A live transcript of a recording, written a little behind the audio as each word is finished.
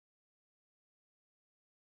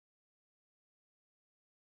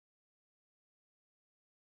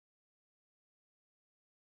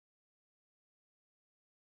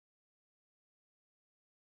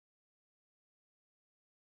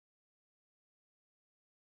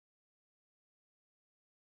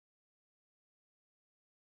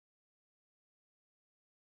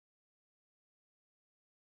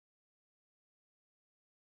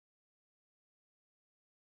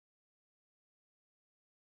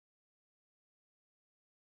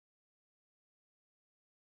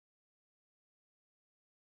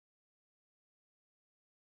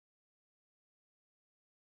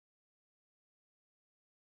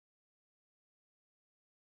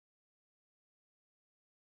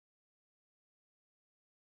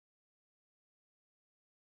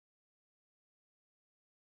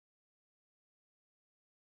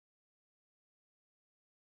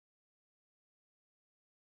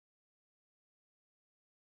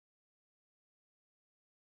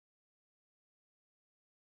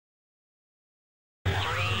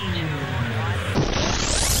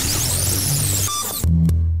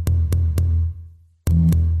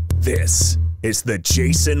This is the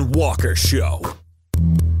Jason Walker Show.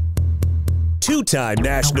 Two-time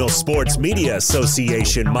National Sports Media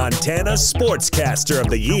Association Montana Sportscaster of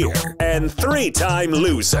the Year and three-time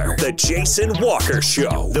loser, the Jason Walker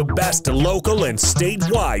Show. The best local and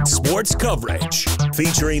statewide sports coverage,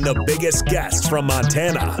 featuring the biggest guests from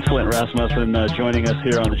Montana. Flint Rasmussen joining us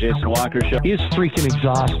here on the Jason Walker Show. He's freaking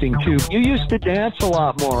exhausting, too. You used to dance a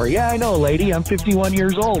lot more. Yeah, I know, lady. I'm 51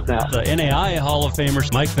 years old now. The NAI Hall of Famer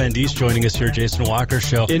Mike Van Diest joining us here, Jason Walker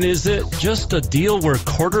Show. And is it just a deal where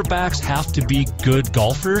quarterbacks have to be good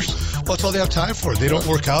golfers? Well, that's all they have time for. They don't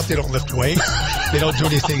work out. They don't lift weights. They don't do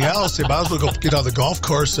anything else. They might as well go get on the golf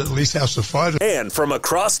course and at least have some fun. And from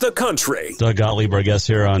across the country, Doug Gottlieb, our guest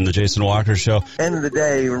here on the Jason Walker Show. End of the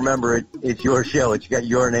day, remember, it's your show. It's got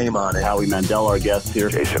your name on it. Howie Mandel, our guest here.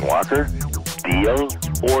 Jason Walker, deal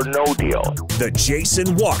or no deal? The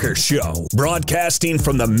Jason Walker Show, broadcasting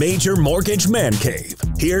from the Major Mortgage Man Cave.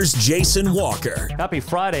 Here's Jason Walker. Happy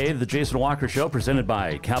Friday, the Jason Walker Show, presented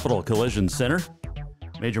by Capital Collision Center,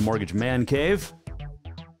 Major Mortgage Man Cave,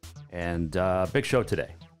 and big show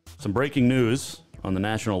today. Some breaking news on the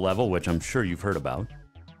national level, which I'm sure you've heard about,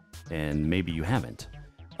 and maybe you haven't.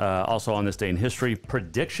 Also on this day in history,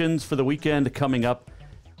 predictions for the weekend coming up,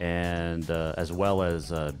 and as well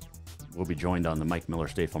as we'll be joined on the Mike Miller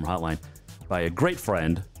State Farm Hotline by a great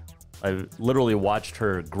friend. I literally watched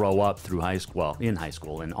her grow up through high school, well, in high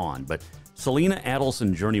school and on, but Solina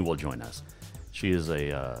Adelson Journey will join us. She is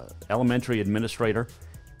a elementary administrator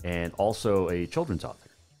and also a children's author,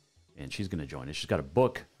 and she's going to join us. She's got a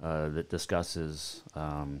book that discusses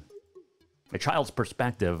a child's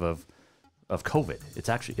perspective of COVID.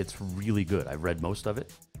 It's really good. I've read most of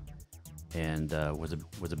it and was a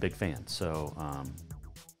big fan. So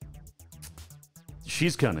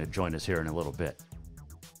she's going to join us here in a little bit.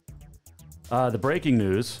 The breaking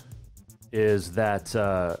news is that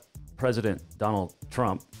President Donald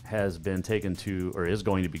Trump has been taken to, or is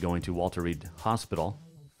going to be going to, Walter Reed Hospital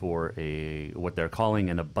for what they're calling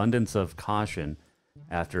an abundance of caution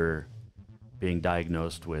after being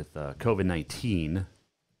diagnosed with COVID-19.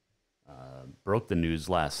 Broke the news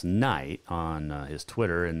last night on his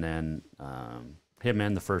Twitter, and then him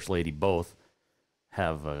and the First Lady both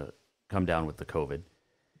have come down with the COVID.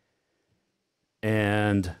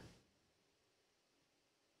 And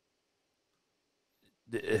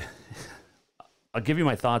I'll give you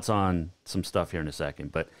my thoughts on some stuff here in a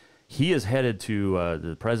second, but he is headed to,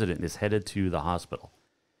 the president is headed to the hospital,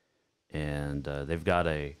 and they've got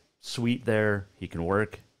a suite there. He can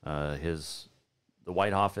work. The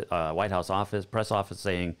White House office, press office,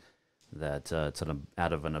 saying that it's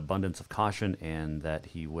out of an abundance of caution, and that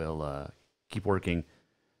he will keep working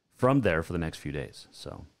from there for the next few days.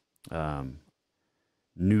 So,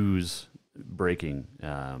 news breaking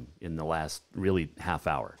in the last really half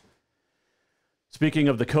hour. Speaking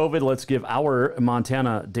of the COVID, let's give our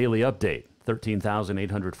Montana daily update.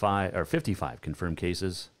 13,855 confirmed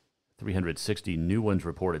cases, 360 new ones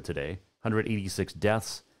reported today, 186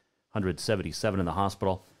 deaths, 177 in the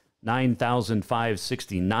hospital,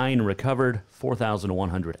 9,569 recovered,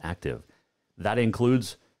 4,100 active. That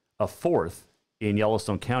includes a fourth in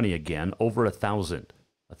Yellowstone County again, over 1,000,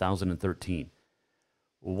 1,013.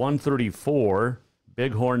 134,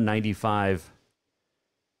 Bighorn 95,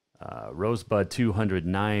 Rosebud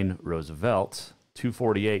 209, Roosevelt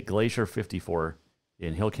 248, Glacier 54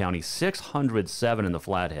 in Hill County, 607 in the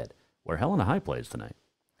Flathead, where Helena High plays tonight.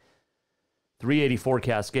 384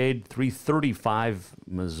 Cascade, 335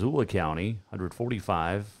 Missoula County,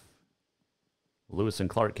 145 Lewis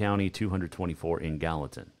and Clark County, 224 in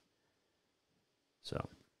Gallatin. So,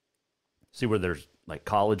 see where there's like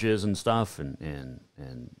colleges and stuff and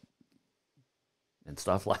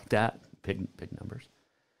stuff like that. Big numbers.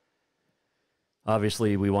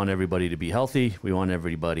 Obviously, we want everybody to be healthy. We want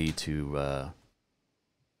everybody to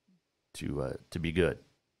be good.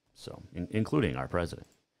 So, including our president.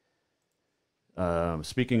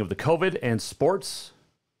 Speaking of the COVID and sports,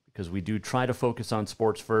 because we do try to focus on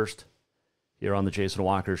sports first here on the Jason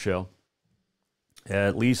Walker Show.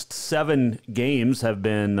 At least 7 games have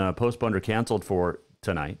been postponed or canceled for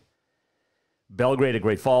tonight. Belgrade at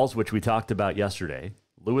Great Falls, which we talked about yesterday.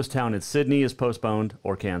 Lewistown at Sydney is postponed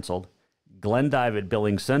or canceled. Glendive at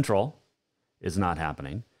Billings Central is not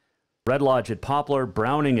happening. Red Lodge at Poplar,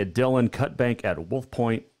 Browning at Dillon, Cutbank at Wolf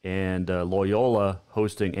Point, and Loyola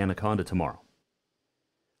hosting Anaconda tomorrow.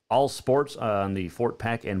 All sports on the Fort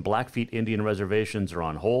Peck and Blackfeet Indian reservations are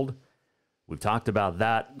on hold. We've talked about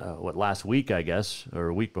that, last week, I guess, or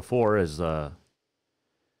a week before, as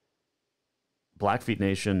Blackfeet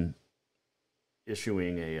Nation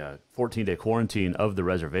issuing a 14-day quarantine of the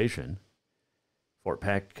reservation. Fort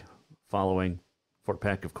Peck following Fort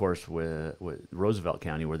Peck, of course, with Roosevelt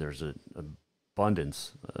County, where there's an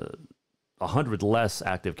abundance, 100 less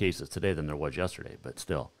active cases today than there was yesterday, but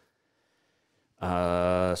still.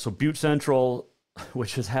 So Butte Central,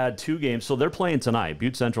 which has had 2 games, so they're playing tonight.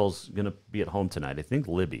 Butte Central's going to be at home tonight, I think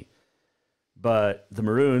Libby. But the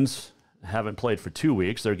Maroons haven't played for 2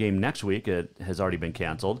 weeks. Their game next week has already been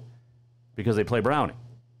canceled because they play Browning,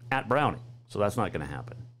 at Browning. So that's not going to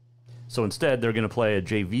happen. So instead, they're going to play a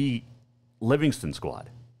JV Livingston squad.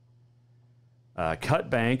 Cut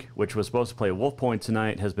Bank, which was supposed to play Wolf Point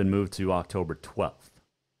tonight, has been moved to October 12th.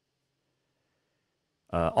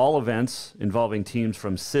 All events involving teams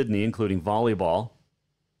from Sydney, including volleyball,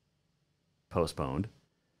 postponed.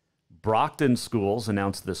 Brockton schools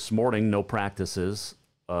announced this morning no practices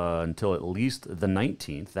until at least the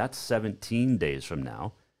 19th. That's 17 days from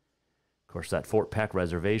now. Of course, that Fort Peck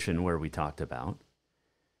reservation where we talked about.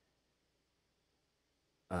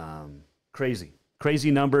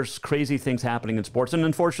 Crazy numbers, crazy things happening in sports. And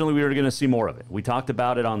unfortunately, we are going to see more of it. We talked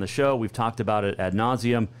about it on the show. We've talked about it ad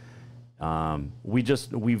nauseum.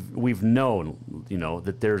 We've known,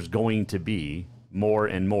 that there's going to be more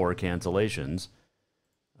and more cancellations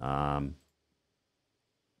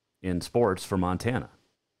in sports for Montana.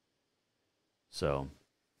 So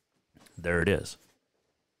there it is.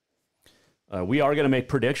 We are going to make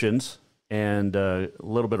predictions and a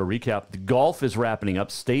little bit of recap. The golf is wrapping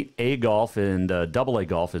up. State A golf and Double A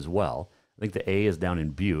golf as well. I think the A is down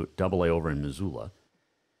in Butte, Double A over in Missoula.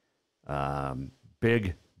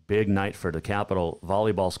 Big night for the Capital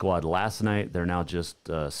volleyball squad last night. They're now just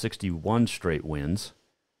 61 straight wins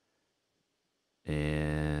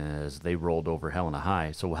as they rolled over Helena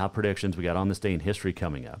High. So we'll have predictions. We got On This Day in History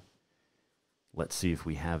coming up. Let's see if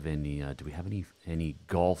we have any. Do we have any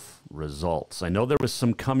golf results? I know there was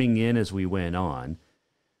some coming in as we went on.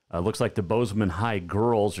 Looks like the Bozeman High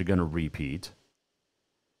girls are going to repeat.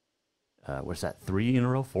 What's that? 3 in a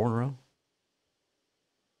row? 4 in a row?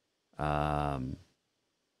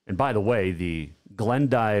 And by the way, the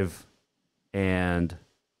Glendive and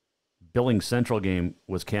Billings Central game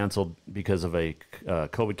was canceled because of a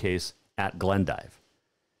COVID case at Glendive.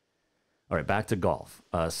 All right, back to golf.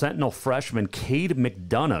 Sentinel freshman Cade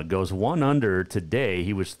McDonough goes 1 under today.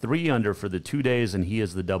 He was 3 under for the 2 days, and he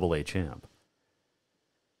is the Double A champ.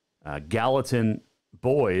 Gallatin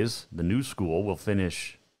boys, the new school, will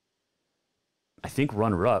finish, I think,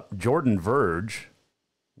 runner-up. Jordan Verge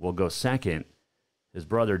will go second. His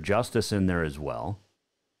brother Justice in there as well.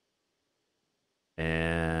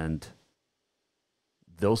 And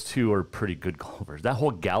those two are pretty good golfers. That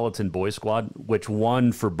whole Gallatin boys squad, which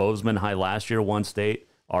won for Bozeman High last year, won state,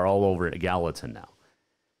 are all over at Gallatin now.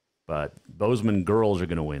 But Bozeman girls are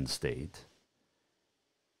going to win state.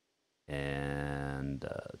 And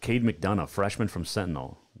Cade McDonough, freshman from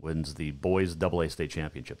Sentinel, wins the boys Double A state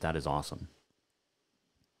championship. That is awesome.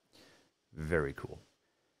 Very cool.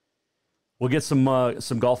 We'll get some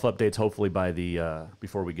golf updates hopefully by the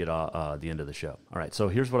before we get the end of the show. All right, so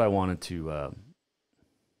here's what I wanted to.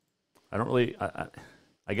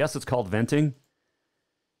 I guess it's called venting.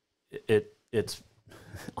 It's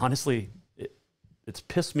honestly it's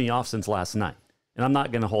pissed me off since last night, and I'm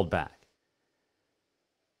not going to hold back.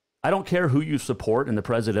 I don't care who you support in the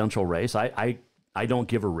presidential race. I don't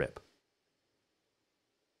give a rip.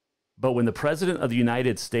 But when the President of the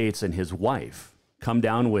United States and his wife come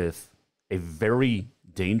down with a very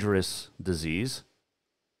dangerous disease,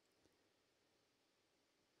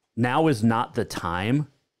 now is not the time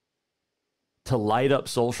to light up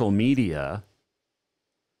social media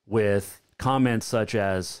with comments such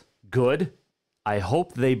as, good, I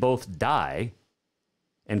hope they both die,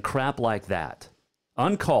 and crap like that.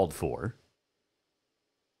 Uncalled for.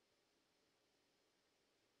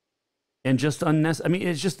 And just unnecessary. I mean,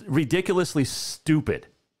 it's just ridiculously stupid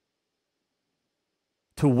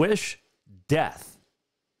to wish death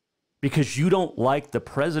because you don't like the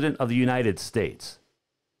President of the United States.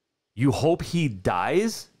 You hope he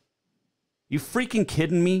dies? You freaking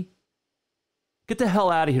kidding me? Get the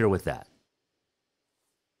hell out of here with that.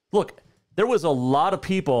 Look, there was a lot of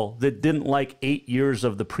people that didn't like 8 years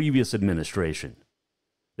of the previous administration.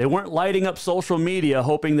 They weren't lighting up social media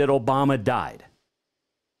hoping that Obama died.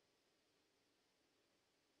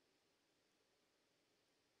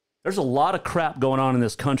 There's a lot of crap going on in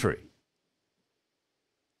this country.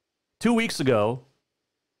 2 weeks ago,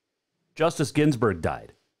 Justice Ginsburg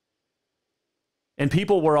died. And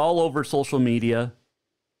people were all over social media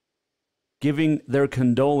giving their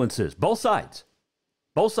condolences. Both sides.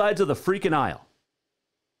 Both sides of the freaking aisle.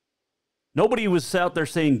 Nobody was out there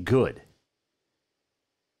saying good.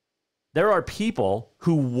 There are people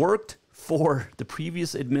who worked for the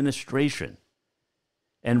previous administration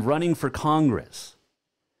and running for Congress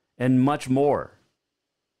and much more.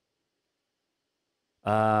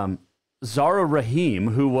 Zara Rahim,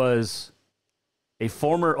 who was a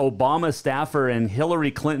former Obama staffer and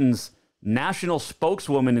Hillary Clinton's national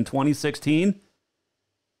spokeswoman in 2016,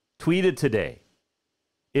 tweeted today,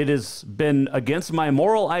 "It has been against my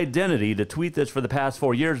moral identity to tweet this for the past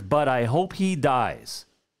 4 years, but I hope he dies."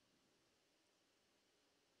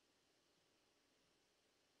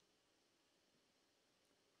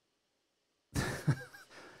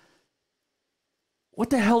 What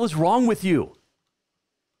the hell is wrong with you?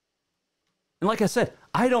 And like I said,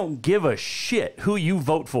 I don't give a shit who you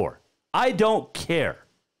vote for. I don't care.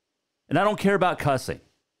 And I don't care about cussing.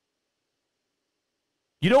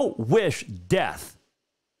 You don't wish death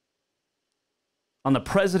on the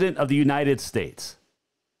President of the United States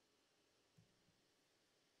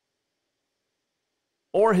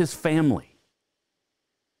or his family.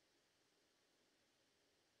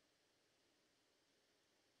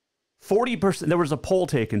 There was a poll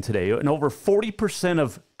taken today, and over 40%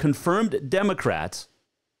 of confirmed Democrats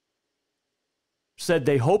said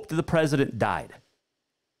they hoped the president died.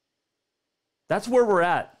 That's where we're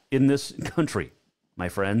at in this country, my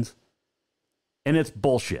friends. And it's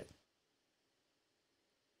bullshit.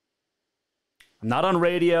 I'm not on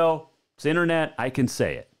radio, it's internet, I can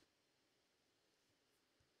say it.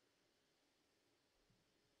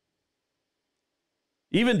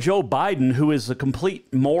 Even Joe Biden, who is a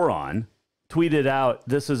complete moron, tweeted out,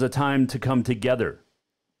 "This is a time to come together."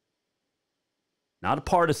 Not a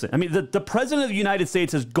partisan. I mean, the President of the United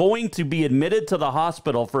States is going to be admitted to the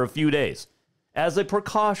hospital for a few days as a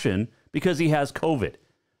precaution because he has COVID.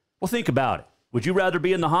 Well, think about it. Would you rather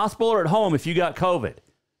be in the hospital or at home if you got COVID?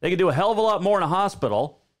 They can do a hell of a lot more in a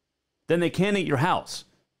hospital than they can at your house.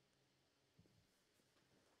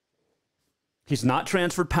 He's not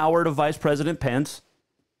transferred power to Vice President Pence.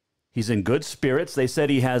 He's in good spirits. They said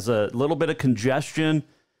he has a little bit of congestion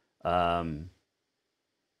and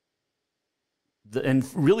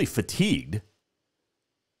really fatigued.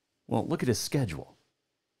 Well, look at his schedule.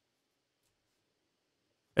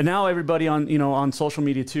 And now everybody on social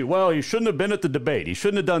media too. Well, he shouldn't have been at the debate. He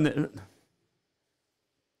shouldn't have done that.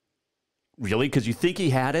 Really? Because you think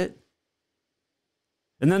he had it?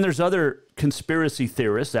 And then there's other conspiracy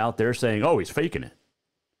theorists out there saying, "Oh, he's faking it."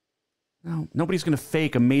 No, nobody's going to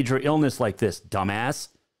fake a major illness like this, dumbass.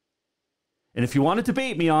 And if you want to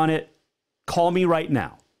debate me on it, call me right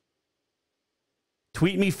now.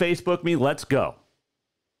 Tweet me, Facebook me, let's go.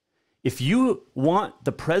 If you want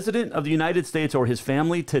the President of the United States or his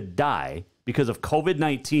family to die because of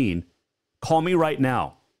COVID-19, call me right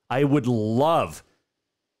now. I would love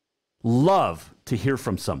to hear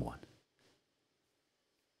from someone.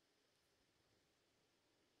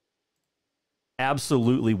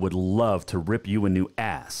 Absolutely would love to rip you a new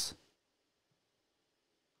ass.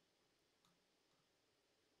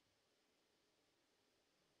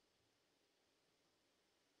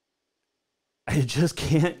 I just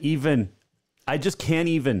can't even. I can't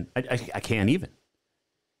even.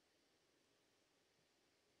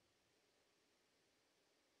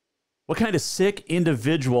 What kind of sick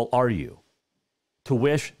individual are you to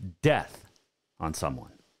wish death on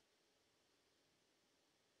someone?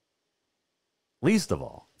 Least of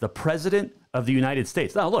all, the President of the United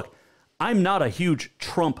States. Now, look, I'm not a huge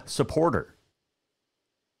Trump supporter.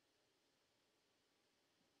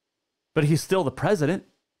 But he's still the president.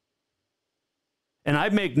 And I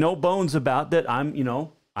make no bones about that.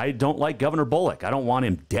 I don't like Governor Bullock. I don't want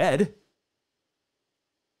him dead.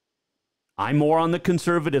 I'm more on the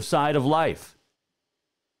conservative side of life.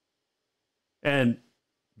 And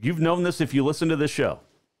you've known this if you listen to this show.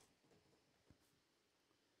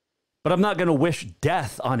 But I'm not going to wish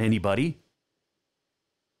death on anybody.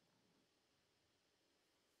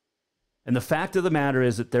 And the fact of the matter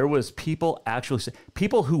is that there was people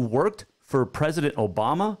who worked for President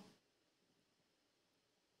Obama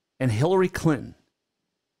and Hillary Clinton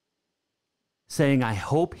saying, "I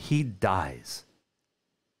hope he dies."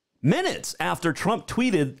 Minutes after Trump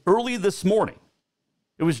tweeted early this morning.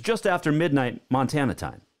 It was just after midnight Montana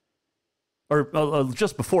time. Or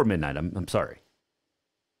just before midnight, I'm sorry.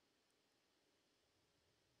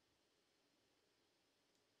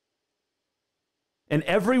 And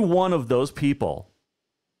every one of those people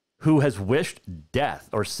who has wished death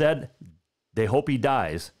or said they hope he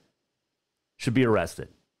dies should be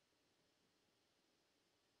arrested.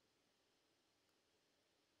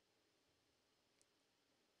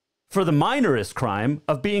 For the minorest crime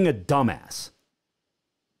of being a dumbass.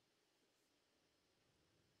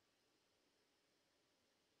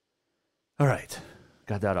 All right.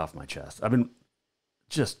 got that off my chest. I've been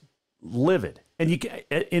just livid. And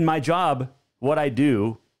in my job, what I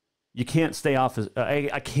do, you can't stay off.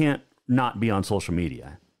 I can't not be on social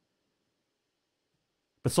media.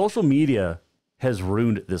 But social media has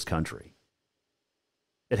ruined this country.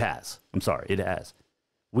 It has. I'm sorry, it has.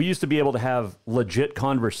 We used to be able to have legit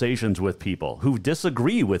conversations with people who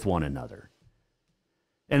disagree with one another.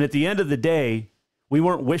 And at the end of the day, we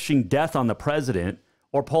weren't wishing death on the president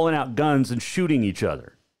or pulling out guns and shooting each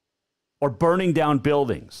other or burning down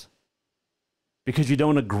buildings because you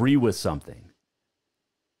don't agree with something.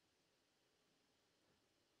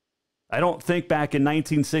 I don't think back in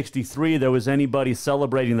 1963 there was anybody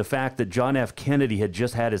celebrating the fact that John F. Kennedy had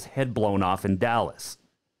just had his head blown off in Dallas.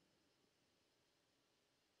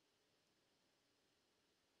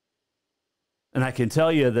 And I can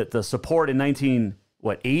tell you that the support in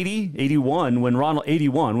 81, when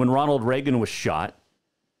Ronald Reagan was shot,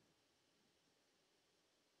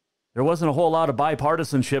 there wasn't a whole lot of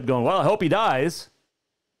bipartisanship going, well, I hope he dies.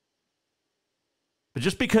 But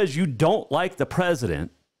just because you don't like the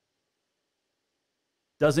president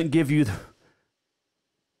doesn't give you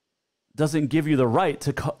the right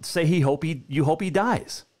to say you hope he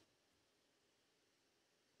dies.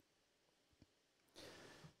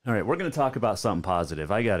 All right, we're going to talk about something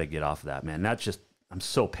positive. I got to get off of that, man. I'm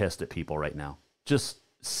so pissed at people right now. Just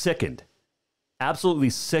sickened. Absolutely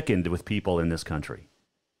sickened with people in this country.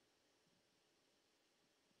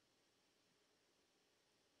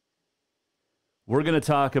 We're going to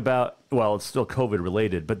talk about, well, it's still COVID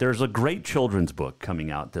related, but there's a great children's book coming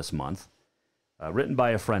out this month, written by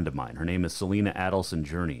a friend of mine. Her name is Solina Adelson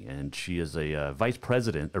Journey, and she is a vice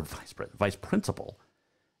principal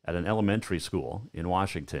at an elementary school in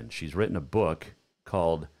Washington. She's written a book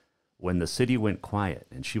called When the City Went Quiet,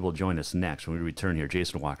 and she will join us next when we return here.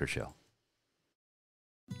 Jason Walker Show.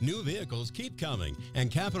 New vehicles keep coming, and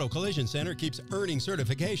Capital Collision Center keeps earning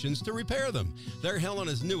certifications to repair them. They're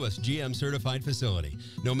Helena's newest GM-certified facility.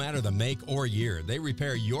 No matter the make or year, they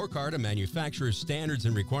repair your car to manufacturer's standards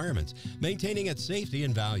and requirements, maintaining its safety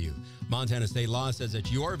and value. Montana state law says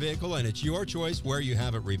it's your vehicle and it's your choice where you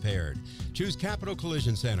have it repaired. Choose Capital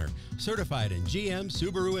Collision Center, certified in GM,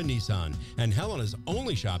 Subaru, and Nissan, and Helena's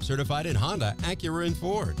only shop certified in Honda, Acura, and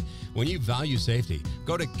Ford. When you value safety,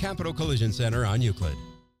 go to Capital Collision Center on Euclid.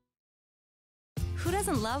 Who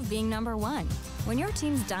doesn't love being number one? When your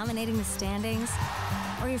team's dominating the standings,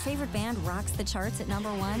 or your favorite band rocks the charts at number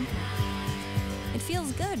one, it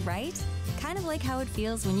feels good, right? Kind of like how it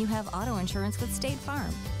feels when you have auto insurance with State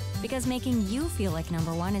Farm. Because making you feel like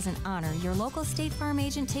number one is an honor your local State Farm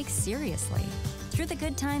agent takes seriously. Through the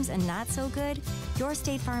good times and not so good, your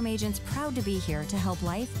State Farm agent's proud to be here to help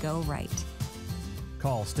life go right.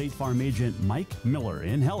 Call State Farm agent Mike Miller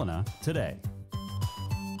in Helena today.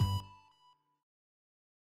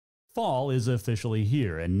 Fall is officially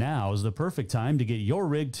here, and now is the perfect time to get your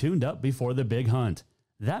rig tuned up before the big hunt.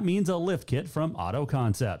 That means a lift kit from Auto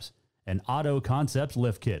Concepts. An Auto Concepts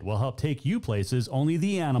lift kit will help take you places only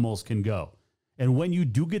the animals can go. And when you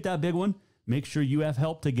do get that big one, make sure you have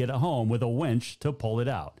help to get it home with a winch to pull it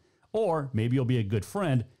out. Or maybe you'll be a good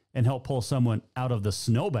friend and help pull someone out of the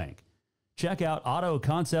snowbank. Check out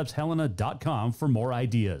AutoConceptsHelena.com for more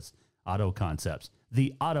ideas. Auto Concepts,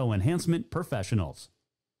 the auto enhancement professionals.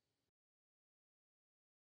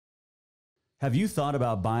 Have you thought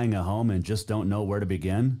about buying a home and just don't know where to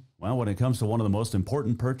begin? Well, when it comes to one of the most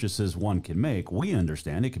important purchases one can make, we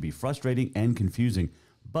understand it can be frustrating and confusing,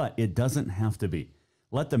 but it doesn't have to be.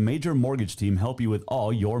 Let the Major Mortgage team help you with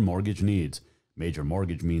all your mortgage needs. Major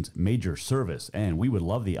Mortgage means major service, and we would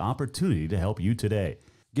love the opportunity to help you today.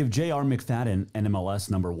 Give J.R. McFadden,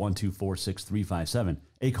 NMLS number 1246357,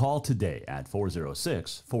 a call today at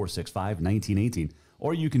 406-465-1918.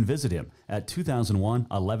 Or you can visit him at 2001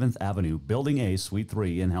 11th Avenue, Building A, Suite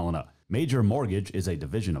 3 in Helena. Major Mortgage is a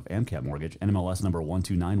division of AMCAP Mortgage, NMLS number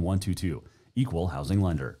 129122, equal housing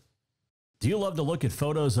lender. Do you love to look at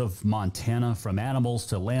photos of Montana, from animals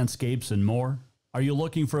to landscapes and more? Are you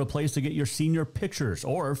looking for a place to get your senior pictures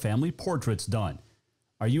or family portraits done?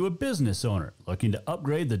 Are you a business owner looking to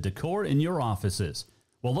upgrade the decor in your offices?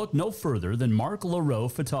 Well, look no further than Mark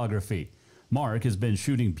LaRoe Photography. Mark has been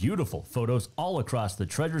shooting beautiful photos all across the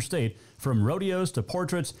Treasure State, from rodeos to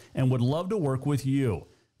portraits, and would love to work with you.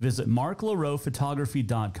 Visit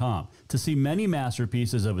marklaroephotography.com to see many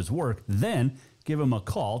masterpieces of his work, then give him a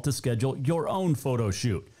call to schedule your own photo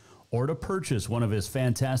shoot. Or to purchase one of his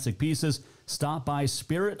fantastic pieces, stop by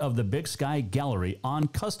Spirit of the Big Sky Gallery on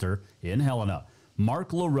Custer in Helena.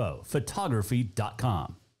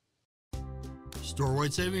 marklaroephotography.com.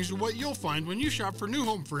 Store-wide savings are what you'll find when you shop for new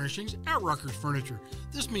home furnishings at Rucker's Furniture.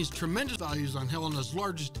 This means tremendous values on Helena's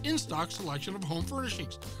largest in-stock selection of home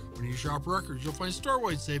furnishings. When you shop Rucker's, you'll find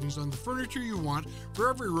store-wide savings on the furniture you want for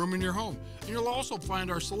every room in your home. And you'll also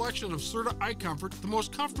find our selection of Serta iComfort, the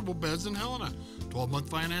most comfortable beds in Helena. 12-month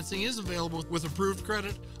financing is available with approved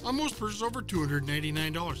credit on most purchases over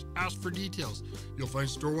 $289. Ask for details. You'll find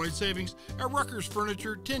store-wide savings at Rucker's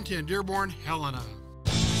Furniture, 1010 Dearborn, Helena.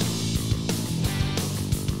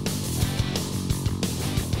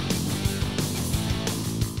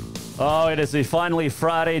 Oh, it is the finally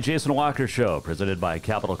Friday Jason Walker Show, presented by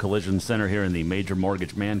Capital Collision Center here in the Major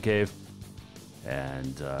Mortgage Man Cave.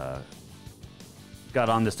 And got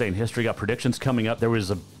on this day in history, got predictions coming up. There was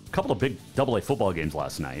a couple of big AA football games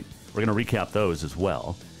last night. We're going to recap those as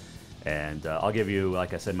well. And I'll give you,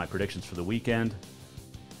 like I said, my predictions for the weekend.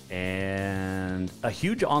 And a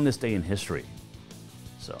huge on this day in history.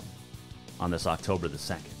 So, on this October the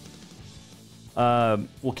 2nd.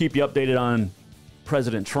 We'll keep you updated on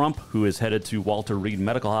President Trump, who is headed to Walter Reed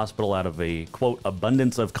Medical Hospital out of a, quote,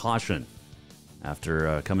 abundance of caution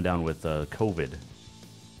after coming down with COVID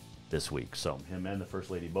this week. So him and the First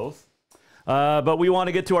Lady both. But we want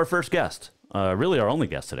to get to our first guest, really our only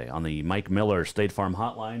guest today on the Mike Miller State Farm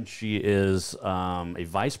Hotline. She is a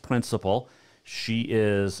vice principal. She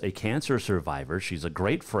is a cancer survivor. She's a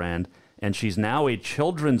great friend, and she's now a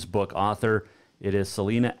children's book author. It is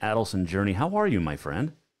Solina Adelson Journey. How are you, my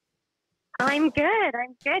friend? I'm good.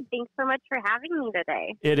 Thanks so much for having me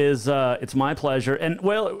today. It is. It's my pleasure. And,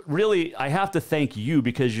 well, really, I have to thank you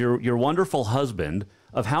because your wonderful husband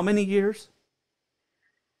of how many years?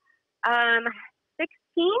 16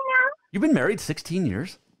 now. You've been married 16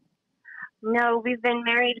 years? No, we've been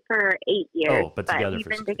married for 8 years. Oh, but together we've for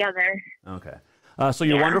been 16. together. Okay. So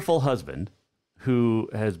your wonderful husband, who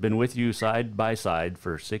has been with you side by side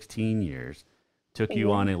for 16 years, took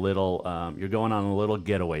you on a little, you're going on a little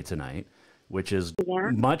getaway tonight, which is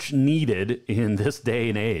much needed in this day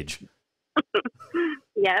and age.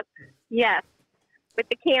 Yep. Yes. With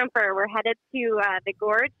the camper, we're headed to the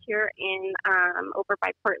Gorge here in over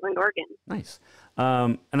by Portland, Oregon. Nice.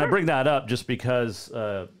 And I bring that up just because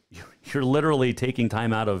you're literally taking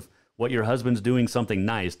time out of what your husband's doing something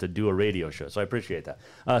nice to do a radio show. So I appreciate that.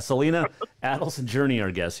 Solina Adelson Journey,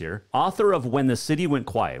 our guest here, author of When the City Went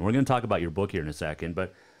Quiet. We're going to talk about your book here in a second,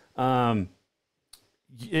 but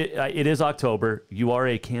it is October. You are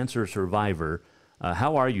a cancer survivor.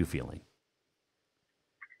 How are you feeling?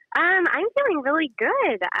 I'm feeling really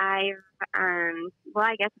good. I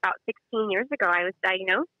guess about 16 years ago, I was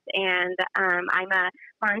diagnosed, and I'm a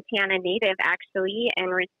Montana native, actually,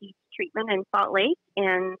 and received treatment in Salt Lake.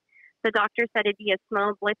 And the doctor said it'd be a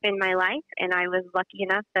small blip in my life, and I was lucky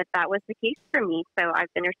enough that was the case for me. So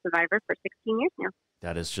I've been a survivor for 16 years now.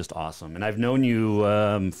 That is just awesome. And I've known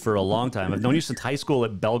you for a long time. I've known you since high school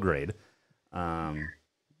at Belgrade,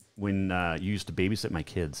 when you used to babysit my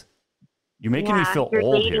kids. You're making me feel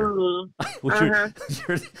old here.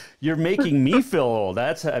 You're making me feel old.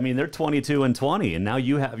 They're 22 and 20, and now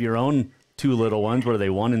you have your own two little ones. What are they,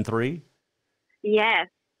 1 and 3? Yes.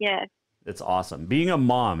 It's awesome. Being a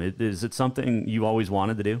mom, is it something you always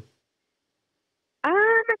wanted to do?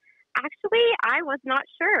 Actually, I was not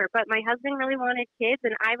sure, but my husband really wanted kids,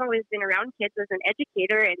 and I've always been around kids as an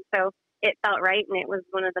educator, and so it felt right, and it was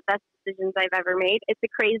one of the best decisions I've ever made. It's a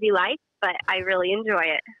crazy life, but I really enjoy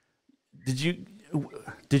it.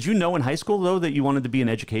 Did you know in high school, though, that you wanted to be in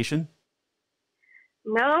education?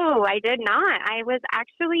 No, I did not. I was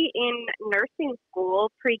actually in nursing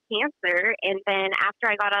school pre-cancer, and then after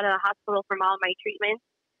I got out of the hospital from all my treatments,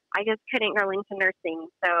 I just couldn't go into nursing.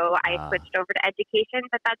 So I switched over to education,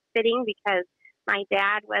 but that's fitting because my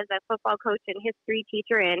dad was a football coach and history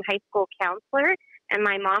teacher and high school counselor, and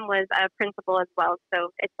my mom was a principal as well.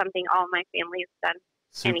 So it's something all my family has done.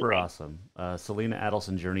 Super awesome. Solina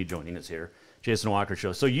Adelson Journey joining us here. Jason Walker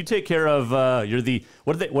Show. So you take care of, you're the,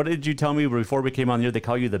 what did you tell me before we came on here? They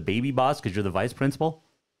call you the baby boss because you're the vice principal?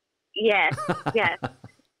 Yes. They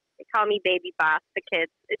call me baby boss, the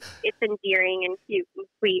kids. It's endearing and cute and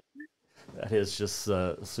sweet. That is just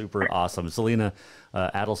super awesome. Solina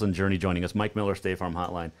Adelson Journey joining us. Mike Miller State Farm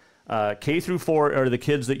Hotline. K through 4 are the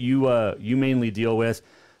kids that you mainly deal with.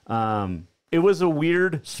 It was a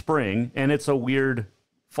weird spring, and it's a weird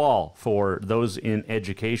fall for those in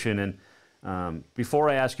education. And before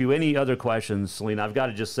I ask you any other questions, Solina, I've got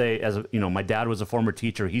to just say, my dad was a former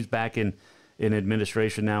teacher. He's back in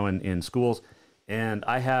administration now in schools, and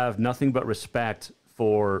I have nothing but respect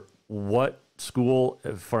for what school,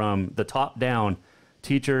 from the top down,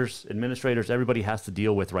 teachers, administrators, everybody has to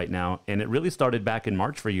deal with right now. And it really started back in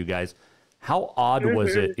March for you guys. How odd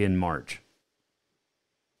was it in March?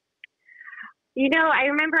 I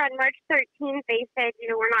remember on March 13th, they said,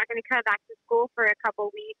 we're not going to come back to school for a couple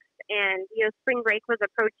weeks. And, spring break was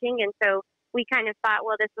approaching. And so we kind of thought,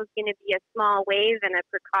 well, this was going to be a small wave and a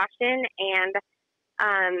precaution and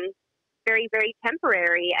very, very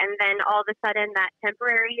temporary. And then all of a sudden that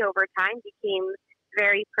temporary over time became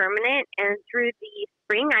very permanent. And through the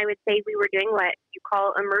spring, I would say we were doing what you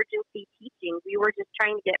call emergency teaching. We were just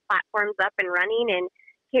trying to get platforms up and running and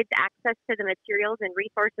kids access to the materials and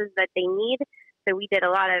resources that they need. So we did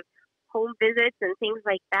a lot of home visits and things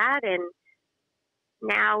like that. And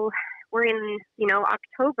now we're in,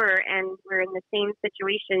 October, and we're in the same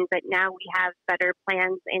situation, but now we have better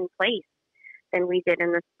plans in place than we did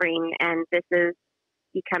in the spring. And this is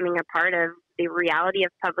becoming a part of the reality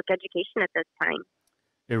of public education at this time.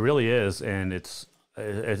 It really is. And it's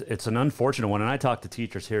an unfortunate one. And I talk to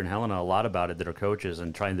teachers here in Helena a lot about it that are coaches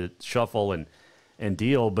and trying to shuffle and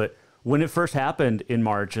deal. But when it first happened in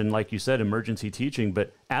March, and like you said, emergency teaching,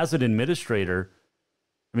 but as an administrator,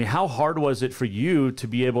 I mean, how hard was it for you to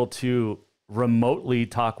be able to remotely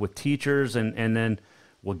talk with teachers and then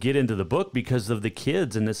we'll get into the book because of the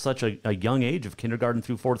kids and it's such a young age of kindergarten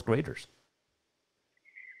through fourth graders?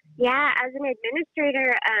 Yeah, as an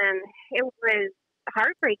administrator, it was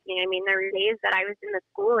heartbreaking. I mean, there were days that I was in the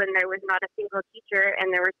school and there was not a single teacher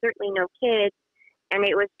and there were certainly no kids. And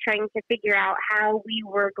it was trying to figure out how we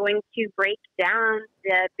were going to break down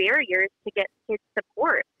the barriers to get kids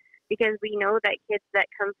support. Because we know that kids that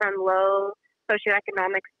come from low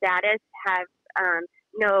socioeconomic status have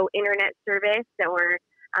no internet service or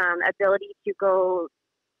ability to go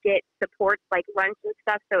get supports like lunch and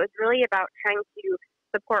stuff. So it's really about trying to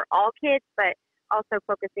support all kids, but also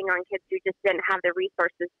focusing on kids who just didn't have the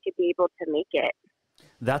resources to be able to make it.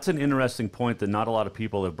 That's an interesting point that not a lot of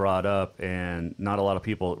people have brought up and not a lot of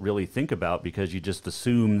people really think about, because you just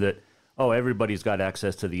assume that, oh, everybody's got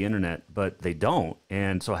access to the internet, but they don't.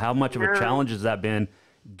 And so how much of a challenge has that been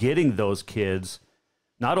getting those kids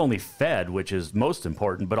not only fed, which is most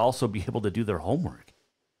important, but also be able to do their homework?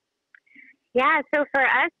 Yeah, so for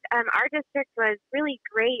us, our district was really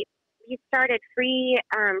great. We started free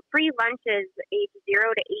lunches age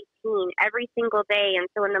 0 to 18 every single day. And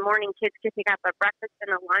so in the morning, kids could pick up a breakfast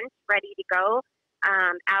and a lunch ready to go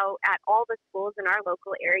out at all the schools in our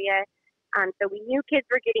local area. So we knew kids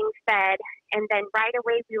were getting fed. And then right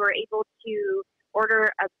away, we were able to order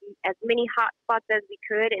as many hotspots as we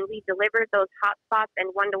could. And we delivered those hotspots and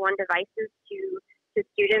one-to-one devices to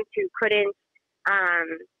students who couldn't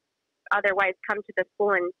otherwise come to the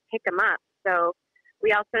school and pick them up. So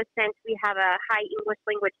we also we have a high English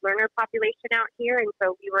language learner population out here, and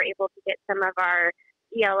so we were able to get some of our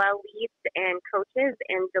ELL leads and coaches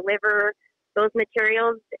and deliver those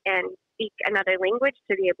materials and speak another language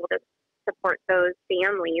to be able to support those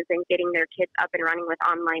families and getting their kids up and running with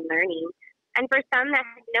online learning. And for some that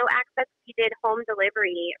had no access, we did home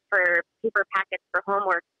delivery for paper packets for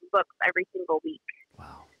homework books every single week.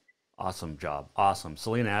 Wow. Awesome job. Awesome.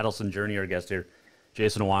 Solina Adelson, Journey, our guest here,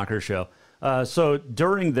 Jason Walker Show. So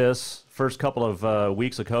during this first couple of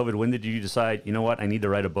weeks of COVID, when did you decide, you know what, I need to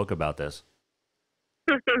write a book about this?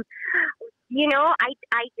 I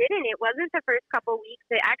didn't. It wasn't the first couple weeks.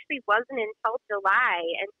 It actually wasn't until July.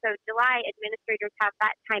 And so July, administrators have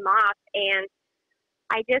that time off. And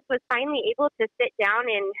I just was finally able to sit down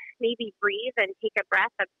and maybe breathe and take a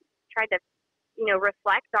breath and try to,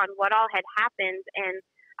 reflect on what all had happened. And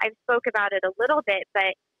I've spoke about it a little bit,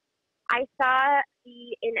 but I saw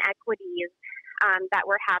the inequities that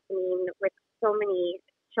were happening with so many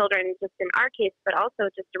children, just in our case, but also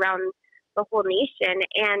just around the whole nation.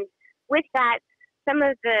 And with that, some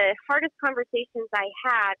of the hardest conversations I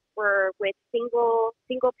had were with single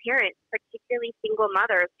parents, particularly single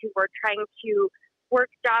mothers who were trying to work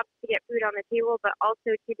jobs to get food on the table, but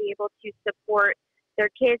also to be able to support their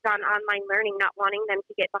kids on online learning, not wanting them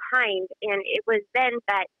to get behind. And it was then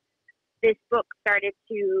that this book started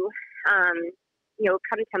to,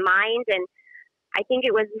 come to mind. And I think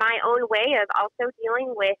it was my own way of also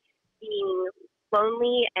dealing with being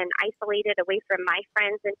lonely and isolated away from my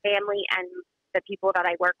friends and family and the people that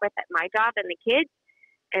I work with at my job and the kids.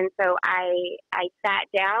 And so I sat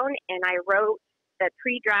down and I wrote the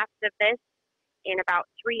pre-draft of this in about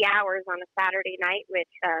 3 hours on a Saturday night with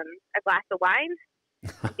a glass of wine.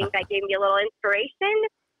 I think that gave me a little inspiration.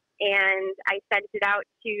 And I sent it out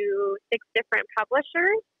to 6 different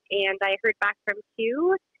publishers, and I heard back from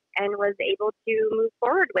 2 and was able to move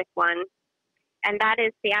forward with one. And that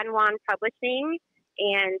is San Juan Publishing,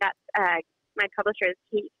 and that's my publisher is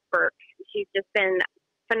Kate Burke. She's just been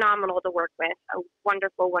phenomenal to work with, a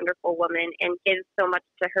wonderful, wonderful woman, and gives so much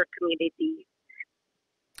to her community.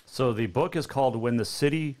 So the book is called When the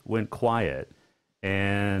City Went Quiet,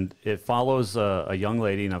 and it follows a young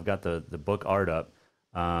lady, and I've got the book art up,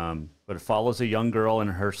 but it follows a young girl and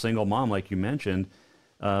her single mom, like you mentioned.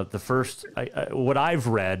 The first, what I've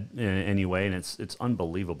read anyway, and it's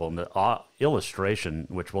unbelievable. And the illustration,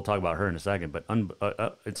 which we'll talk about her in a second, but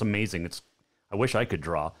it's amazing. I wish I could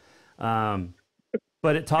draw.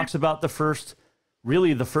 But it talks about the first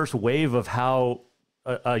wave of how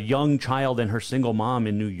a young child and her single mom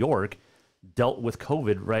in New York dealt with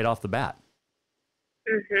COVID right off the bat.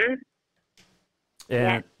 Mm-hmm.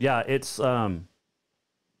 And it's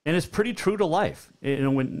and it's pretty true to life,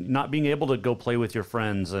 when not being able to go play with your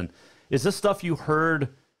friends. And is this stuff you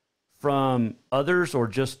heard from others, or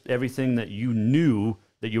just everything that you knew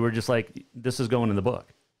that you were just like, this is going in the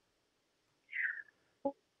book?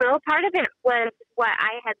 Well, part of it was what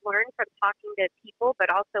I had learned from talking to people, but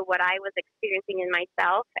also what I was experiencing in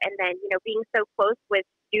myself. And then, being so close with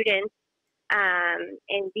students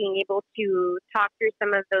and being able to talk through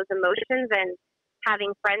some of those emotions, and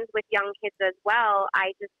having friends with young kids as well,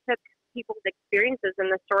 I just took people's experiences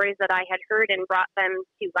and the stories that I had heard and brought them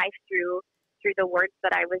to life through the words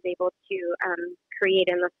that I was able to create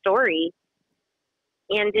in the story.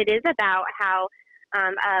 And it is about how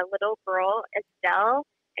a little girl, Estelle,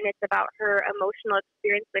 and it's about her emotional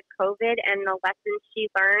experience with COVID and the lessons she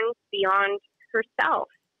learned beyond herself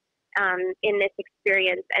in this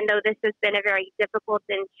experience. And though this has been a very difficult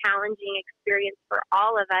and challenging experience for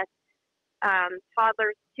all of us,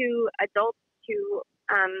 toddlers to adults to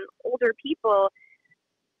older people,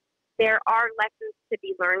 there are lessons to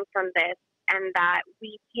be learned from this, and that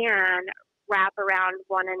we can wrap around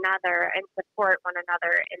one another and support one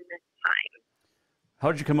another in this time.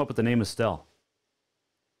 How did you come up with the name Estelle?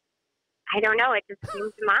 I don't know. It just came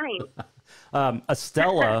to mind.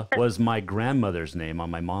 Estella was my grandmother's name on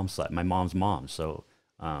my mom's side, my mom's mom. So,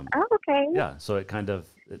 okay. Yeah, so it kind of,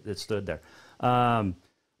 it stood there.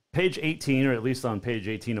 Page 18, or at least on page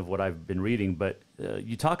 18 of what I've been reading, but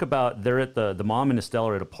you talk about they're at the mom and Estelle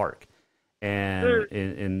are at a park and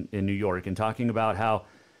in New York, and talking about how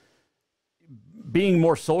being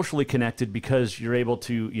more socially connected because you're able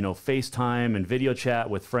to, FaceTime and video chat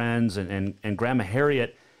with friends and Grandma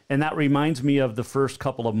Harriet. And that reminds me of the first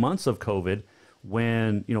couple of months of COVID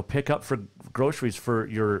when, pick up for groceries for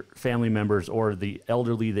your family members or the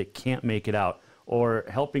elderly that can't make it out, or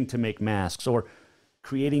helping to make masks, or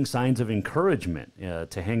creating signs of encouragement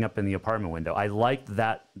to hang up in the apartment window. I liked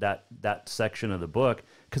that section of the book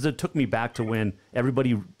because it took me back to when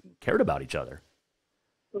everybody cared about each other.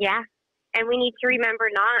 Yeah. And we need to remember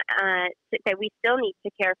that we still need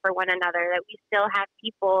to care for one another, that we still have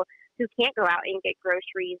people who can't go out and get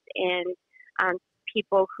groceries, and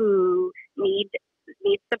people who need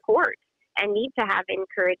support and need to have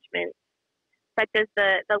encouragement. Such as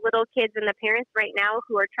the little kids and the parents right now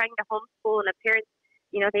who are trying to homeschool, and the parents,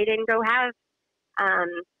 they didn't go have,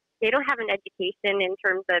 they don't have an education in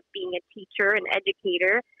terms of being a teacher, an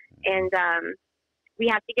educator. And we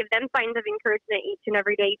have to give them signs of encouragement each and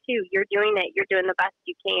every day too. You're doing it. You're doing the best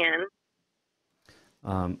you can.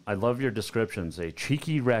 I love your descriptions. A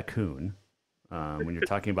cheeky raccoon, when you're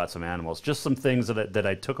talking about some animals, just some things that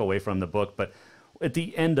I took away from the book. But at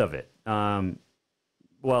the end of it,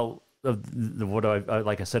 what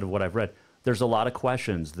I've read, there's a lot of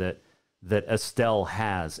questions that Estelle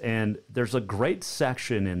has. And there's a great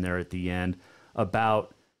section in there at the end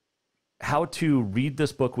about how to read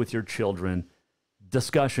this book with your children,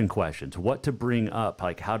 discussion questions, what to bring up,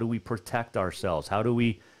 like how do we protect ourselves? How do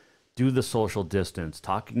we do the social distance,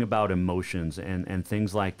 talking about emotions and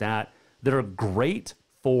things like that are great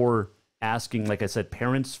for asking, like I said,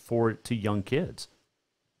 parents to young kids.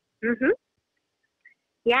 Mm-hmm.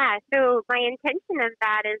 Yeah, so my intention of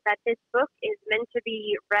that is that this book is meant to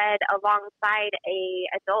be read alongside a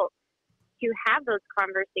adult to have those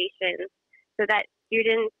conversations so that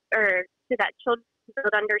students or so that children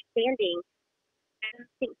build understanding. I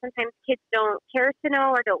think sometimes kids don't care to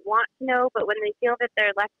know or don't want to know, but when they feel that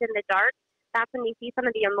they're left in the dark, that's when we see some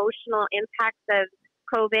of the emotional impacts of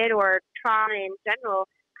COVID or trauma in general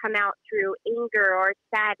come out through anger or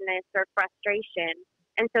sadness or frustration.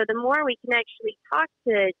 And so the more we can actually talk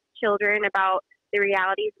to children about the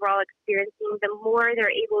realities we're all experiencing, the more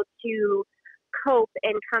they're able to cope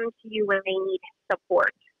and come to you when they need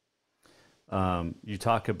support. You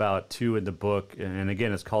talk about, too, in the book, and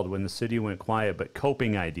again, it's called When the City Went Quiet, but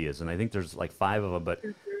coping ideas. And I think there's like 5 of them, but,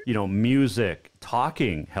 music,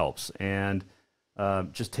 talking helps, and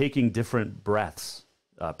just taking different breaths.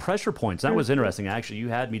 Pressure points, that was interesting. Actually, you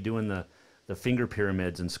had me doing the finger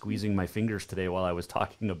pyramids and squeezing my fingers today while I was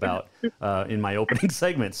talking about in my opening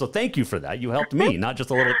segment. So thank you for that. You helped me, not just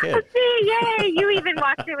a little kid. Yay! You even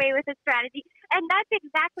walked away with a strategy. And that's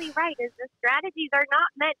exactly right. Is the strategies are not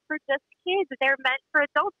meant for just kids; they're meant for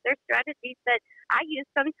adults. They're strategies that I use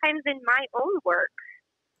sometimes in my own work.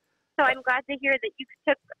 So I'm glad to hear that you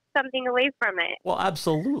took something away from it. Well,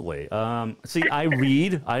 absolutely. See, I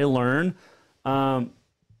read, I learn.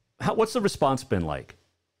 What's the response been like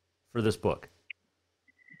for this book?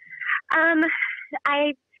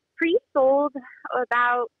 I pre-sold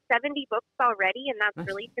about 70 books already, and that's Nice.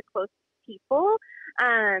 really to close people.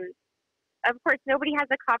 Of course, nobody has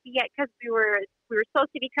a copy yet because we were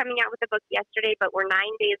supposed to be coming out with the book yesterday, but we're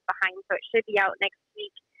 9 days behind, so it should be out next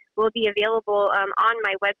week. Will be available on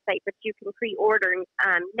my website, but you can pre-order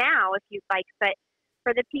now if you'd like. But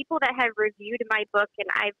for the people that have reviewed my book, and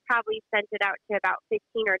I've probably sent it out to about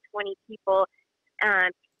 15 or 20 people,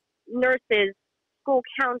 nurses, school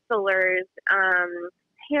counselors,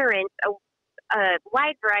 parents, a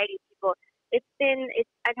wide variety of people.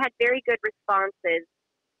 I've had very good responses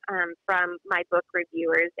from my book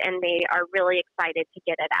reviewers, and they are really excited to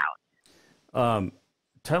get it out.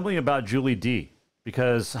 Tell me about Julie D.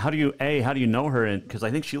 Because how do you know her? Because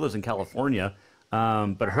I think she lives in California,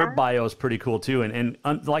 but her bio is pretty cool too. And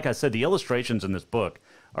like I said, the illustrations in this book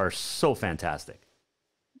are so fantastic.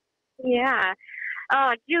 Yeah.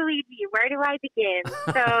 Oh, Julie D, where do I begin?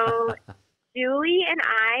 So Julie and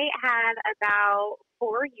I have about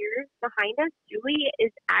 4 years behind us. Julie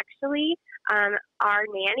is actually our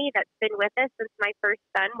nanny that's been with us since my first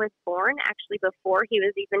son was born. Actually, before he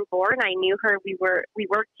was even born, I knew her. We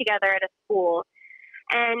worked together at a school.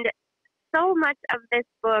 And so much of this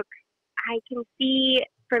book I can see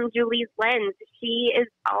from Julie's lens. She is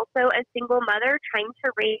also a single mother trying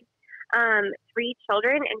to raise 3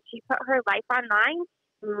 children, and she put her life on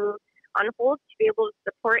hold to be able to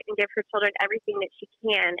support and give her children everything that she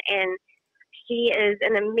can. And she is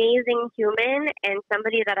an amazing human and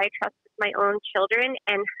somebody that I trust with my own children.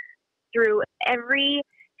 And through every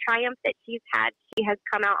triumph that she's had, she has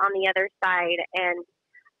come out on the other side. And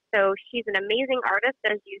so she's an amazing artist,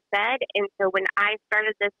 as you said. And so when I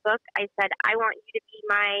started this book, I said, I want you to be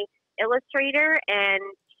my illustrator. And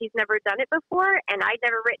she's never done it before, and I'd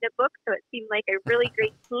never written a book, so it seemed like a really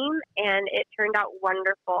great team, and it turned out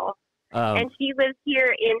wonderful. And she lives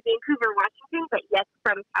here in Vancouver, Washington, but yes,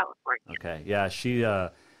 from California. Okay, yeah, she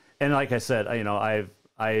and like I said, I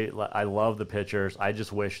love the pictures. I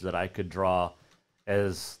just wish that I could draw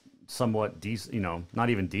as somewhat decent, not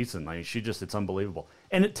even decent. I mean, it's unbelievable.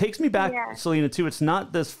 And it takes me back, Solina, too. It's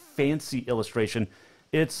not this fancy illustration.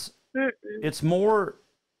 It's more.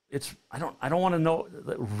 I don't want to know,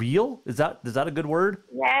 real? Is that a good word?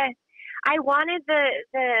 Yes. I wanted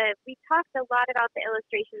we talked a lot about the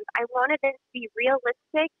illustrations. I wanted them to be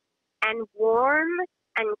realistic and warm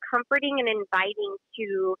and comforting and inviting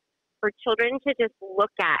for children to just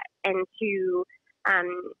look at, and to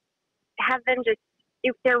have them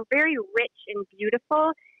they're very rich and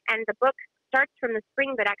beautiful. And the book starts from the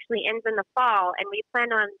spring but actually ends in the fall, and we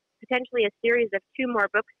plan on potentially a series of 2 more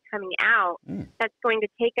books coming out that's going to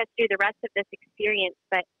take us through the rest of this experience.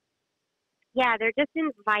 But yeah, they're just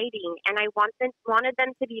inviting, and I wanted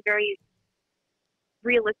them to be very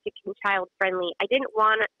realistic and child friendly. I didn't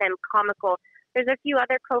want them comical. There's a few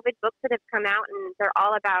other COVID books that have come out, and they're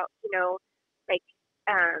all about like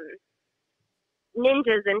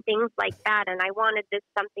ninjas and things like that, and I wanted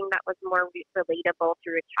something that was more relatable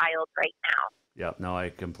through a child right now. Yeah, no, I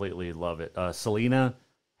completely love it. Solina,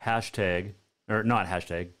 hyphen.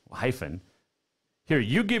 Here,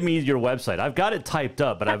 you give me your website. I've got it typed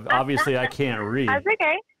up, but obviously I can't read. That's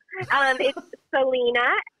okay. It's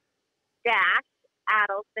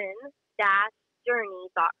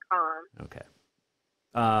Solina-Adelson-journey.com. Okay.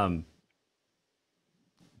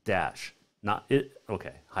 Dash. Not it.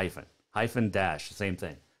 Okay. Hyphen dash. Same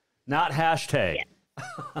thing. Not hashtag. Yeah.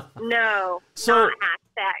 No, so not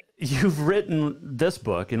hashtag. You've written this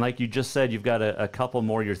book, and like you just said, you've got a couple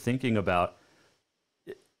more you're thinking about.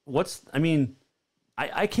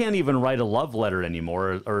 I can't even write a love letter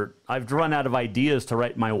anymore, or I've run out of ideas to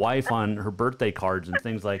write my wife on her birthday cards and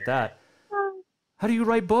things like that. How do you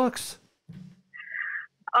write books?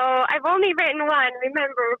 Oh, I've only written one,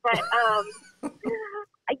 remember, but,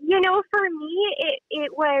 for me,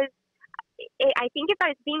 it was, I think if I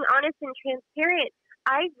was being honest and transparent,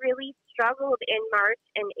 I really struggled in March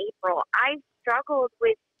and April. I struggled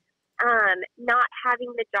with not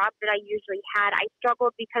having the job that I usually had. I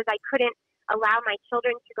struggled because I couldn't allow my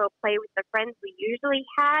children to go play with the friends we usually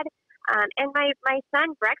had. And my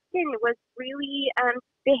son, Brexton, was really,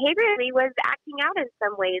 behaviorally was acting out in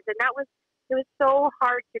some ways. And it was so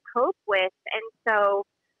hard to cope with. And so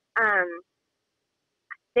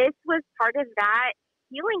this was part of that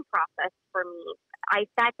healing process for me. I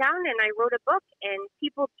sat down and I wrote a book, and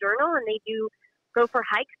people journal and they go for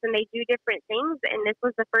hikes and they do different things. And this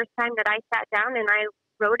was the first time that I sat down and I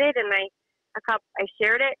wrote it, and I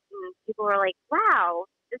shared it, and people were like, wow,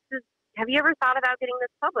 have you ever thought about getting this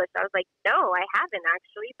published? I was like, no, I haven't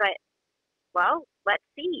actually, but well, let's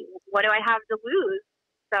see. What do I have to lose?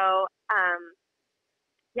 So,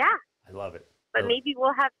 yeah. I love it. But maybe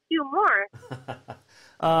we'll have 2 more.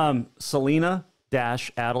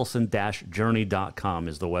 Solina-Adelson-Journey.com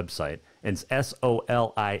is the website. And it's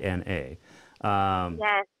Solina.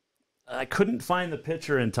 Yes. I couldn't find the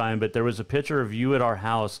picture in time, but there was a picture of you at our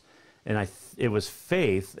house, and it was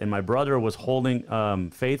Faith, and my brother was holding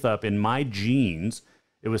Faith up in my jeans.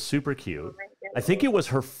 It was super cute. I think it was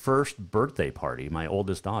her first birthday party, my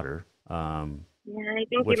oldest daughter. Yeah, I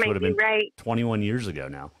think which you would might have be been right. 21 years ago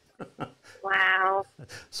now. Wow.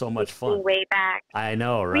 So much fun. Way back. I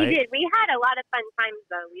know, right? We did. We had a lot of fun times,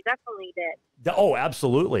 though. We definitely did. Oh,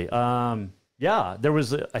 absolutely. Yeah, there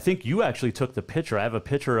was, I think you actually took the picture. I have a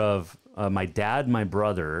picture of my dad, my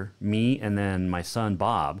brother, me, and then my son,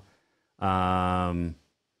 Bob.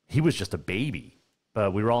 He was just a baby,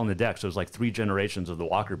 but we were all on the deck. So it was like 3 generations of the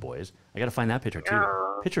Walker boys. I got to find that picture too.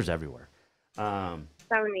 Oh. Pictures everywhere. So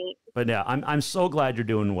neat. But yeah, I'm so glad you're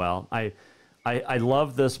doing well. I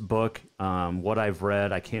love this book, what I've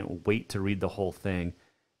read. I can't wait to read the whole thing.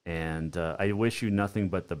 And I wish you nothing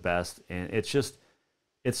but the best. And it's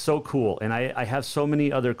so cool. And I have so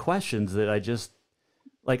many other questions that I just,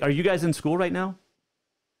 like, are you guys in school right now?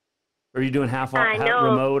 Or are you doing half no.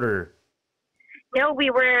 remote or? No,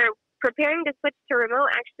 we were preparing to switch to remote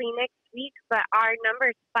actually next week, but our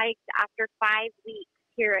numbers spiked after 5 weeks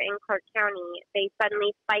here in Clark County. They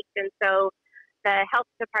suddenly spiked, and so the health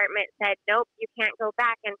department said, nope, you can't go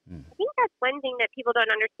back. And I think that's one thing that people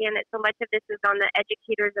don't understand, that so much of this is on the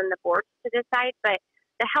educators and the boards to decide, but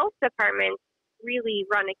the health department really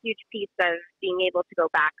run a huge piece of being able to go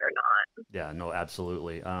back or not. Yeah, no,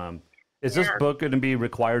 absolutely. Is this book going to be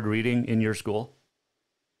required reading in your school?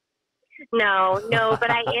 No,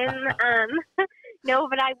 but I am. No,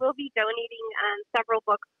 but I will be donating several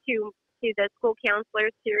books to the school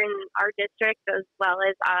counselors here in our district, as well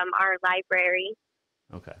as our library.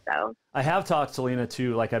 Okay. So I have talked, Solina,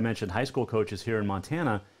 to, like I mentioned, high school coaches here in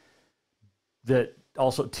Montana that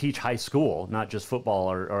also teach high school, not just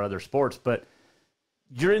football or other sports, but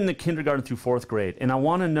you're in the kindergarten through 4th grade, and I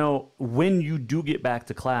want to know, when you do get back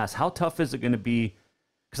to class, how tough is it going to be?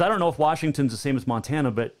 Because I don't know if Washington's the same as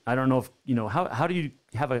Montana, but I don't know if, how do you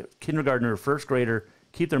have a kindergartner or 1st grader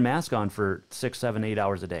keep their mask on for 6, 7, 8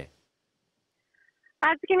 hours a day?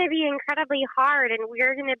 That's going to be incredibly hard, and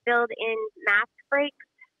we're going to build in mask breaks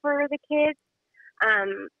for the kids.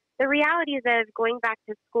 The realities of going back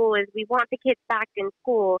to school is we want the kids back in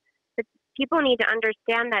school, but people need to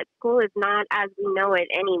understand that school is not as we know it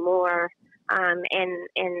anymore, and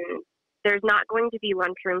there's not going to be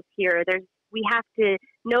lunchrooms here. We have to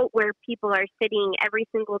note where people are sitting every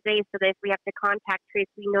single day, so that if we have to contact trace,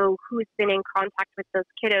 we know who's been in contact with those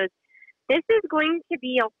kiddos. This is going to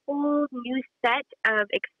be a whole new set of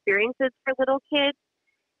experiences for little kids,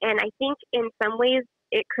 and I think in some ways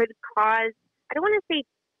it could cause, I don't want to say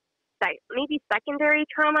maybe secondary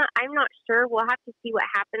trauma. I'm not sure. We'll have to see what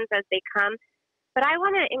happens as they come. But I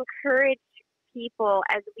want to encourage people,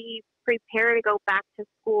 as we prepare to go back to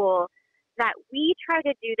school, that we try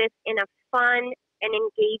to do this in a fun and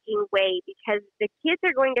engaging way, because the kids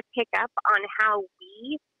are going to pick up on how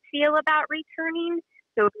we feel about returning.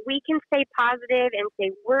 So if we can stay positive and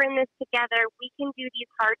say, we're in this together, we can do these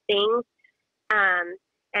hard things, and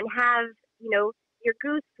have, your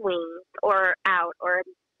goose wings or out, or,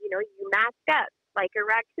 you mask up like a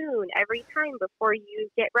raccoon every time before you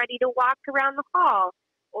get ready to walk around the hall,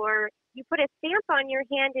 or you put a stamp on your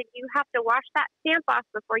hand and you have to wash that stamp off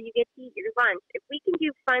before you get to eat your lunch. If we can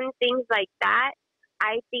do fun things like that,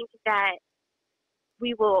 I think that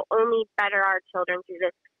we will only better our children through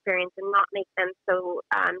this experience and not make them so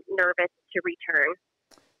nervous to return.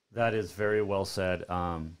 That is very well said.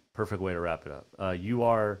 Perfect way to wrap it up. You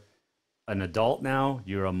are an adult now.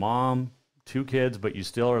 You're a mom, 2 kids, but you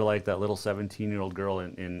still are like that little 17-year-old girl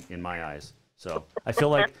in my eyes. So I feel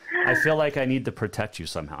like I need to protect you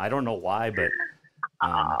somehow. I don't know why, but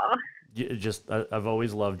I've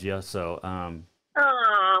always loved you. So thank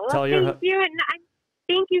you, and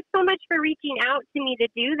thank you so much for reaching out to me to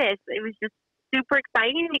do this. It was just super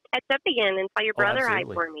exciting to catch up again and tell your brother hi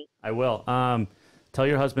for me. I will. Tell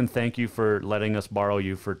your husband thank you for letting us borrow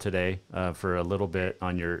you for today, for a little bit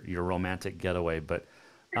on your romantic getaway. But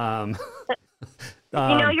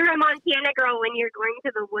You're a Montana girl when you're going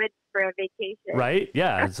to the woods for a vacation. Right?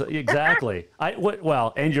 Yeah, exactly.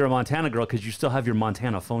 And you're a Montana girl because you still have your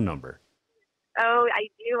Montana phone number. Oh, I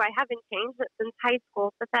do. I haven't changed it since high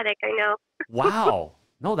school. Pathetic, I know. Wow.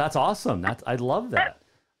 No, that's awesome. I love that.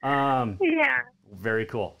 Yeah. Very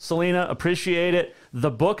cool. Solina, appreciate it. The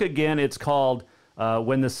book, again, it's called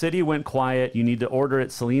When the City Went Quiet. You need to order it,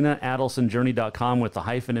 SolinaAdelsonJourney.com with the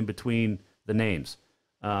hyphen in between the names.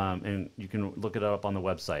 And you can look it up on the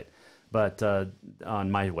website. But on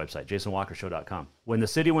my website, JasonWalkerShow.com. When the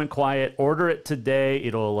City Went Quiet, order it today.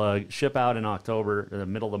 It'll ship out in October, the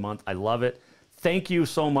middle of the month. I love it. Thank you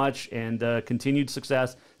so much, and continued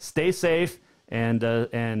success. Stay safe, and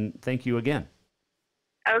thank you again.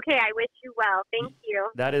 Okay, I wish you well. Thank you.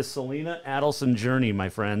 That is Solina Adelson Journey, my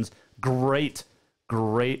friends. Great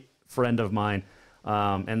friend of mine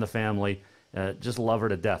and the family. Just love her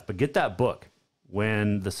to death. But get that book,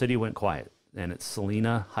 When the City Went Quiet, and it's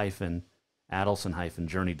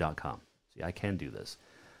Solina-Adelson-Journey.com. See, I can do this.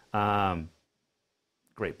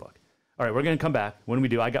 Great book. All right, we're going to come back. When we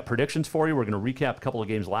do, I got predictions for you. We're going to recap a couple of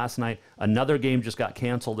games last night. Another game just got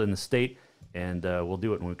canceled in the state, and we'll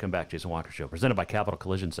do it when we come back. Jason Walker Show, presented by Capital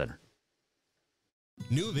Collision Center.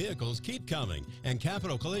 New vehicles keep coming, and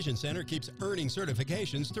Capital Collision Center keeps earning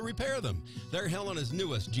certifications to repair them. They're Helena's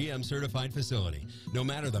newest GM-certified facility. No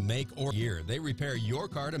matter the make or year, they repair your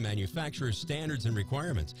car to manufacturer's standards and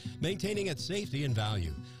requirements, maintaining its safety and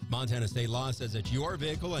value. Montana state law says it's your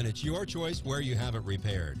vehicle and it's your choice where you have it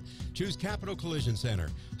repaired. Choose Capital Collision Center,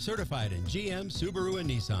 certified in GM, Subaru, and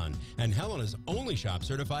Nissan, and Helena's only shop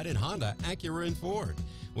certified in Honda, Acura, and Ford.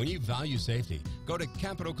 When you value safety, go to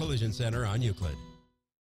Capital Collision Center on Euclid.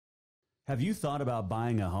 Have you thought about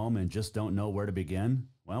buying a home and just don't know where to begin?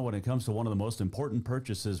 Well, when it comes to one of the most important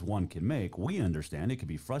purchases one can make, we understand it can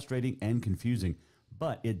be frustrating and confusing,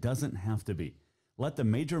 but it doesn't have to be. Let the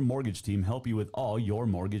Major Mortgage team help you with all your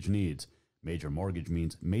mortgage needs. Major Mortgage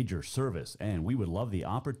means major service, and we would love the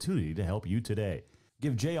opportunity to help you today.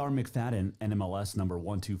 Give J.R. McFadden, NMLS number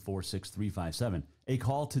 1246357, a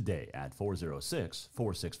call today at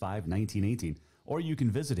 406-465-1918. Or you can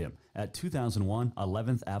visit him at 2001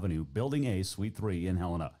 11th Avenue, Building A, Suite 3 in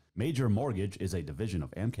Helena. Major Mortgage is a division of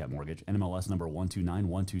AMCAP Mortgage, NMLS number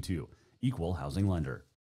 129122, equal housing lender.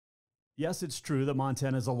 Yes, it's true that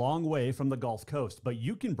Montana is a long way from the Gulf Coast, but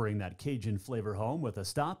you can bring that Cajun flavor home with a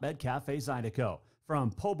stop at Cafe Zydeco. From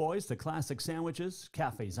po' boys to classic sandwiches,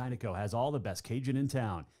 Cafe Zydeco has all the best Cajun in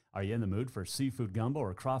town. Are you in the mood for seafood gumbo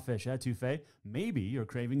or crawfish etouffee? Maybe you're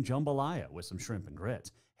craving jambalaya with some shrimp and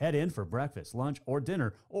grits. Head in for breakfast, lunch, or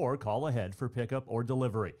dinner, or call ahead for pickup or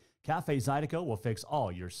delivery. Cafe Zydeco will fix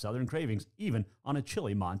all your southern cravings, even on a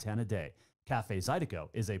chilly Montana day. Cafe Zydeco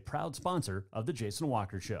is a proud sponsor of The Jason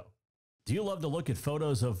Walker Show. Do you love to look at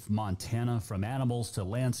photos of Montana, from animals to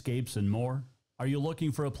landscapes and more? Are you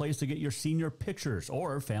looking for a place to get your senior pictures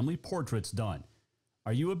or family portraits done?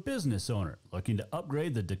 Are you a business owner looking to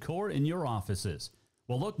upgrade the decor in your offices?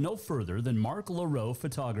 Well, look no further than Mark LaRoe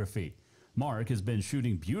Photography. Mark has been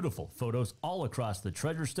shooting beautiful photos all across the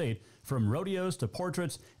Treasure State, from rodeos to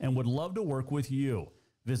portraits, and would love to work with you.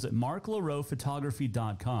 Visit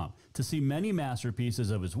marklaroephotography.com to see many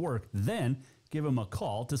masterpieces of his work, then give him a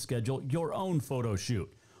call to schedule your own photo shoot.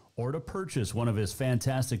 Or to purchase one of his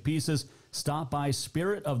fantastic pieces, stop by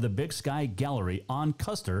Spirit of the Big Sky Gallery on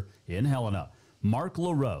Custer in Helena.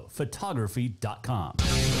 marklaroephotography.com.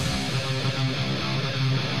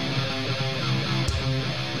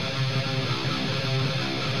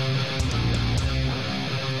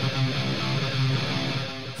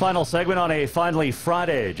 Final segment on a Finally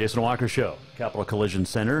Friday. Jason Walker Show. Capital Collision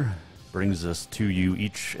Center brings us to you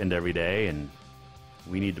each and every day, and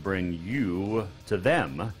we need to bring you to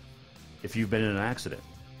them if you've been in an accident.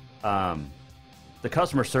 The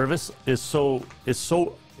customer service is so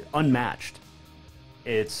unmatched.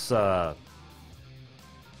 It's I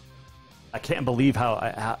can't believe how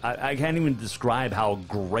I can't even describe how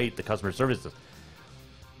great the customer service is.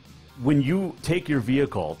 When you take your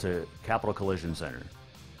vehicle to Capital Collision Center,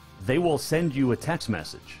 they will send you a text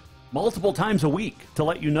message multiple times a week to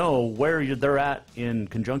let you know where they're at in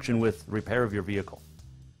conjunction with repair of your vehicle.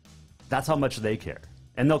 That's how much they care.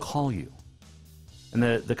 And they'll call you. And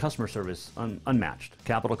the customer service, unmatched.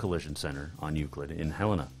 Capital Collision Center on Euclid in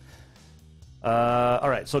Helena. All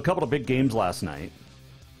right, so a couple of big games last night.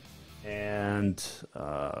 And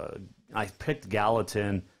I picked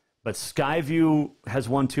Gallatin, but Skyview has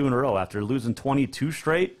won 2 in a row. After losing 22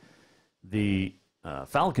 straight, the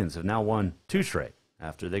Falcons have now won 2 straight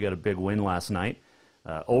after they got a big win last night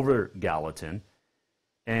over Gallatin.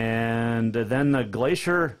 And then the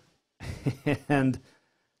Glacier and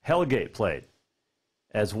Hellgate played.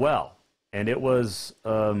 as well. And there was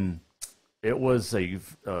not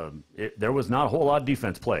a whole lot of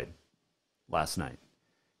defense played last night.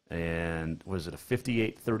 And was it a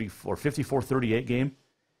 58-34 or 54-38 game?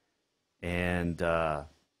 And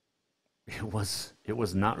it was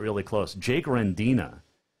not really close. Jake Rendina,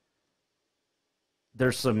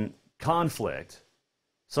 there's some conflict.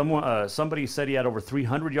 Somebody said he had over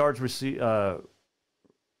 300 yards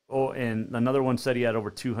and another one said he had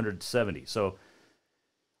over 270. So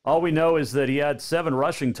all we know is that he had 7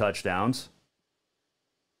 rushing touchdowns.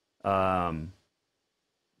 And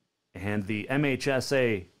the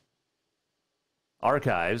MHSA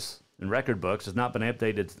archives and record books has not been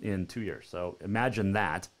updated in 2 years. So imagine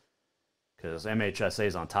that, because MHSA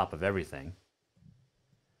is on top of everything.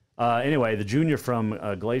 Anyway, the junior from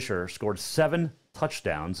Glacier scored 7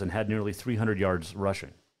 touchdowns and had nearly 300 yards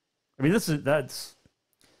rushing. I mean,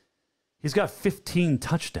 he's got 15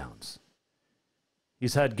 touchdowns.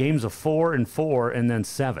 He's had games of 4 and 4 and then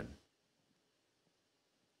 7.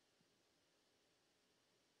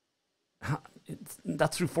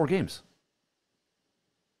 That's through 4 games.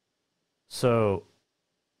 So,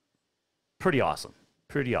 pretty awesome.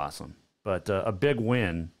 Pretty awesome. But a big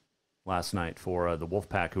win last night for the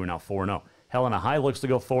Wolfpack, who are now 4-0. Helena High looks to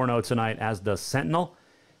go 4-0 tonight, as does Sentinel.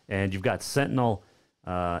 And you've got Sentinel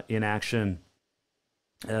in action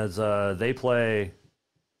as they play...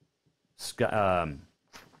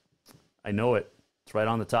 I know it. It's right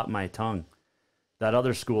on the top of my tongue. That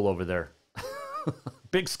other school over there.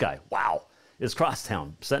 Big Sky. Wow. It's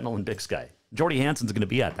Crosstown. Sentinel and Big Sky. Jordy Hansen's going to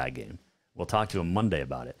be at that game. We'll talk to him Monday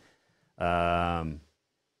about it.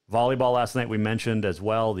 Volleyball last night we mentioned as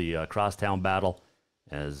well, the Crosstown battle,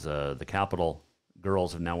 as the Capital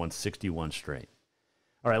girls have now won 61 straight.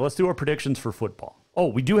 All right, let's do our predictions for football. Oh,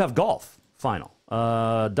 we do have golf final.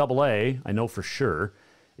 AA, I know for sure.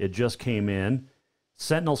 It just came in.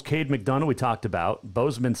 Sentinel's Cade McDonough we talked about.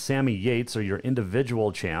 Bozeman Sammy Yates are your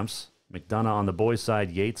individual champs. McDonough on the boys' side,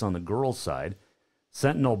 Yates on the girls' side.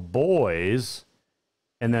 Sentinel boys,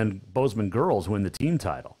 and then Bozeman girls win the team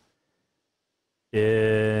title.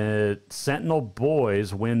 Sentinel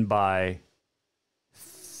boys win by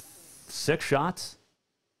 6 shots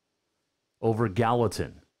over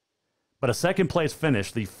Gallatin. But a second-place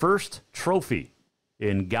finish, the first trophy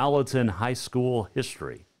in Gallatin High School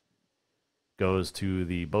history, goes to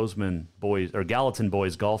the Bozeman boys or Gallatin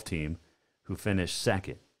boys golf team, who finished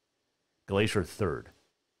second. Glacier third.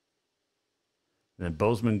 Then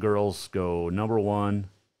Bozeman girls go number 1.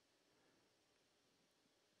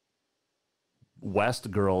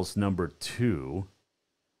 West girls number 2.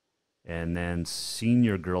 And then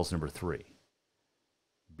senior girls number 3.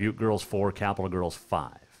 Butte girls 4, Capital girls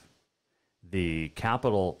 5. The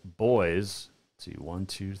Capital boys, let's see, 1,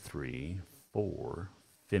 2, 3, 4,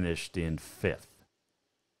 finished in 5th.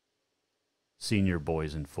 Senior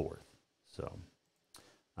boys in 4th. So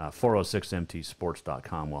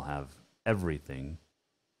 406mtsports.com will have everything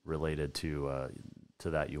related to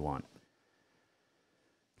that you want.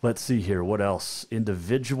 Let's see here. What else?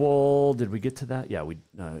 Individual. Did we get to that? Yeah,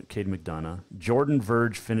 Cade McDonough. Jordan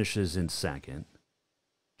Verge finishes in 2nd.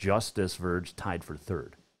 Justice Verge tied for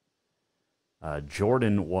 3rd.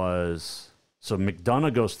 Jordan was... So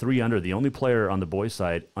McDonough goes 3 under. The only player on the boys'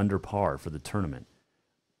 side under par for the tournament.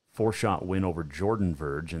 4-shot win over Jordan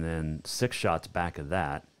Verge, and then 6 shots back of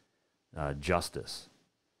that, Justice.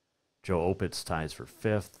 Joe Opitz ties for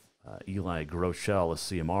 5th. Eli Groeschel of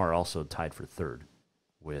CMR also tied for 3rd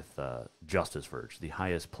with Justice Verge. The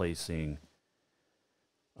highest placing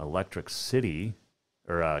Electric City,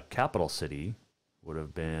 or Capital City, would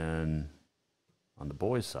have been on the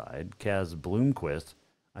boys' side. Kaz Bloomquist.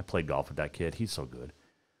 I played golf with that kid. He's so good.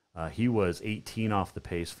 He was 18 off the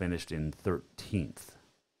pace, finished in 13th.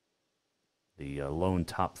 The lone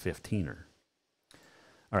top 15er.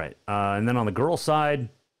 All right. And then on the girls' side,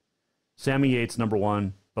 Sammy Yates, number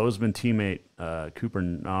 1. Bozeman teammate Cooper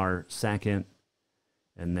Nahr, 2nd.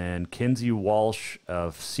 And then Kinsey Walsh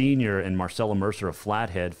of senior and Marcella Mercer of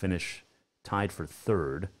Flathead finish tied for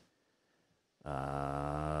 3rd.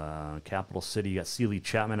 Capital City got Sealy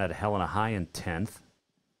Chapman at Helena High in 10th.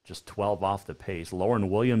 Just 12 off the pace. Lauren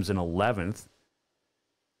Williams in 11th.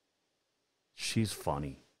 She's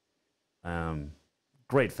funny.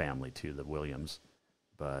 Great family, too, the Williams.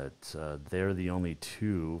 But they're the only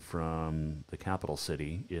 2 from the capital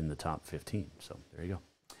city in the top 15. So there you go.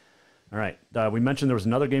 All right. We mentioned there was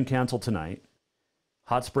another game canceled tonight.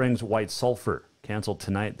 Hot Springs White Sulphur canceled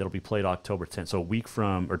tonight. That'll be played October 10th. So a week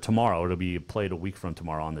from, or tomorrow, it'll be played a week from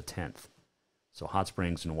tomorrow on the 10th. So Hot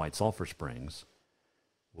Springs and White Sulphur Springs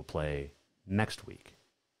will play next week.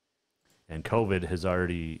 And COVID has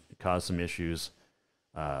already caused some issues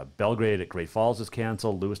Belgrade at Great Falls is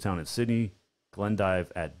canceled. Lewistown at Sydney.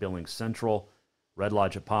 Glendive at Billings Central. Red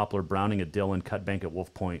Lodge at Poplar. Browning at Dillon. Cut Bank at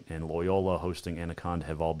Wolf Point. And Loyola hosting Anaconda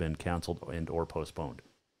have all been canceled and or postponed.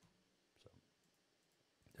 So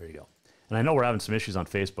there you go. And I know we're having some issues on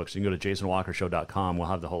Facebook, so you can go to jasonwalkershow.com. We'll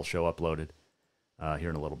have the whole show uploaded here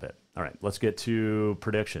in a little bit. All right, let's get to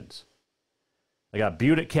predictions. I got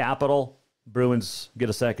Butte at Capital. Bruins get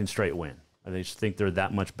a second straight win. I just think they're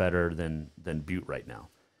that much better than Butte right now.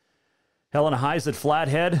 Helena High's at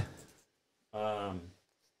Flathead.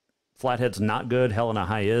 Flathead's not good. Helena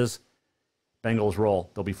High is. Bengals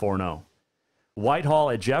roll. They'll be 4-0. Whitehall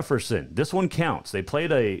at Jefferson. This one counts. They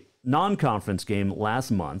played a non-conference game last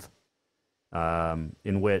month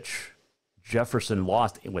in which Jefferson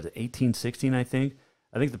lost, 18-16, I think.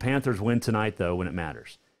 I think the Panthers win tonight, though, when it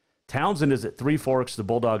matters. Townsend is at Three Forks. The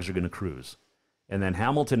Bulldogs are going to cruise. And then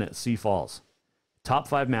Hamilton at Sioux Falls. Top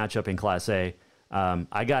 5 matchup in Class A.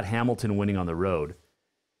 I got Hamilton winning on the road,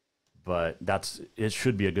 but it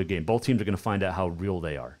should be a good game. Both teams are going to find out how real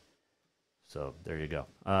they are. So there you go.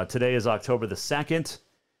 Today is October the 2nd.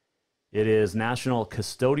 It is National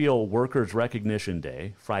Custodial Workers Recognition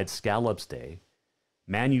Day, Fried Scallops Day,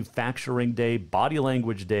 Manufacturing Day, Body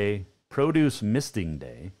Language Day, Produce Misting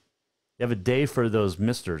Day. You have a day for those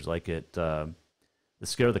misters, like it that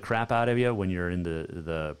scare the crap out of you when you're in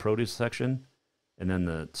the produce section, and then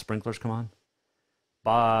the sprinklers come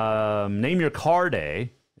on. Name Your Car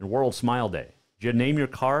Day and World Smile Day. Did you name your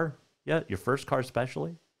car yet? Your first car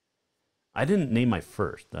especially? I didn't name my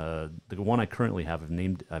first. The one I currently have,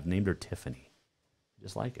 I've named her Tiffany.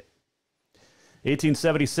 Just like it.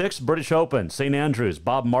 1876, British Open, St. Andrews.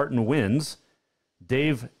 Bob Martin wins.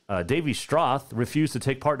 Davy Stroth refused to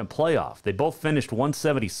take part in a playoff. They both finished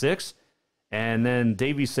 176, and then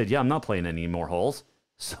Davy said, yeah, I'm not playing any more holes.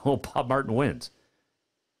 So Bob Martin wins.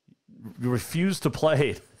 Refused to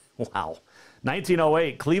play. Wow.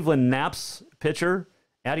 1908, Cleveland Naps pitcher,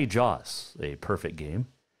 Addie Joss. A perfect game.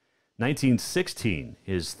 1916,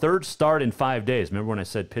 his third start in 5 days. Remember when I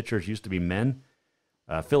said pitchers used to be men?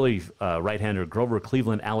 Philly right-hander Grover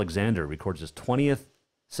Cleveland Alexander records his 20th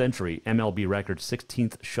century MLB record,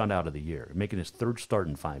 16th shutout of the year, making his third start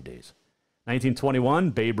in 5 days. 1921,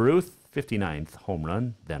 Babe Ruth, 59th home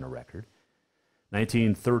run, then a record.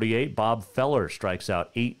 1938, Bob Feller strikes out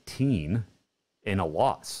 18 in a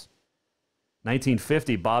loss.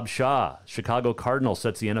 1950, Bob Shaw, Chicago Cardinals,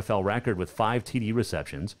 sets the NFL record with 5 TD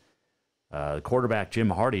receptions. Quarterback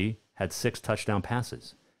Jim Hardy had 6 touchdown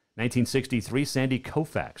passes. 1963, Sandy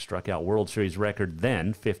Koufax struck out World Series record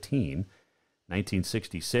then, 15.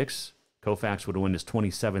 1966, Koufax would win his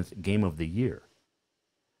 27th game of the year.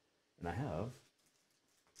 And I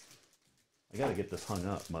got to get this hung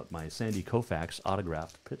up, my Sandy Koufax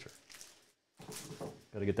autographed picture.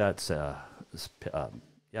 Got to get that,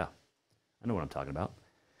 yeah, I know what I'm talking about.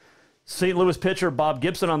 St. Louis pitcher Bob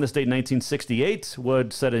Gibson on this date, 1968,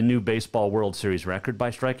 would set a new baseball World Series record by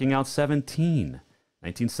striking out 17.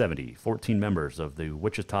 1970, 14 members of the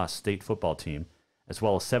Wichita State football team, as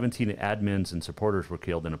well as 17 admins and supporters, were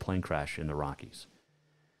killed in a plane crash in the Rockies.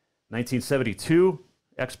 1972,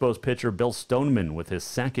 Expos pitcher Bill Stoneman with his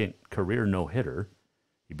second career no-hitter.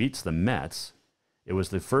 He beats the Mets. It was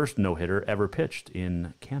the first no-hitter ever pitched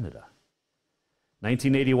in Canada.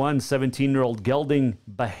 1981, 17-year-old gelding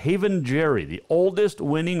Behaven Jerry, the oldest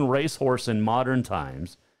winning racehorse in modern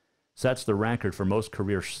times, sets the record for most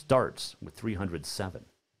career starts with 307.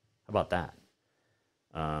 How about that?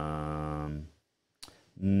 And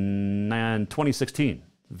 2016,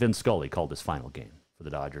 Vin Scully called his final game for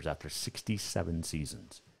the Dodgers after 67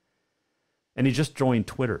 seasons. And he just joined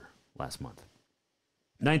Twitter last month.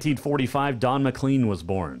 1945, Don McLean was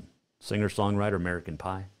born. Singer-songwriter, American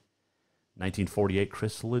Pie. 1948,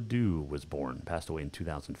 Chris Ledoux was born, passed away in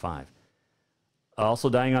 2005. Also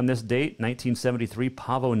dying on this date, 1973,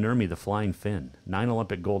 Paavo Nurmi, the Flying Finn, 9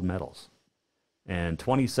 Olympic gold medals. And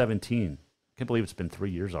 2017, I can't believe it's been 3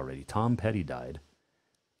 years already, Tom Petty died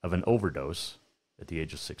of an overdose at the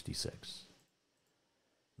age of 66.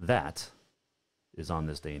 That is on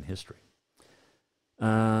this day in history.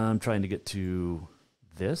 I'm trying to get to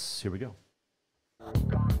this. Here we go.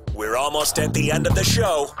 We're almost at the end of the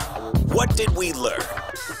show. What did we learn?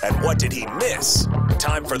 And what did he miss?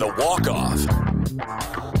 Time for the walk-off.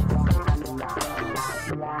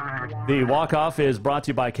 The walk-off is brought to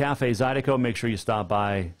you by Cafe Zydeco. Make sure you stop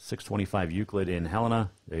by 625 Euclid in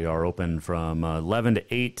Helena. They are open from 11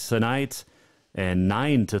 to 8 tonight and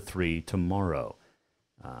 9 to 3 tomorrow.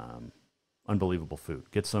 Unbelievable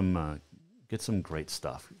food. Get some great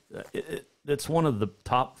stuff. It's one of the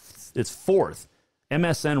top. It's 4th.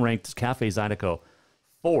 MSN ranked Cafe Zydeco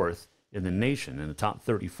 4th in the nation, in the top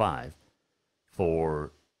 35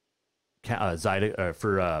 for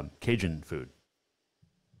Cajun food.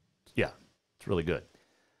 Yeah, it's really good.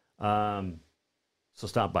 So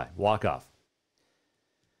stop by, walk off.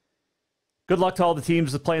 Good luck to all the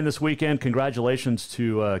teams that playing this weekend. Congratulations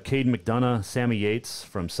to Caden McDonough, Sammy Yates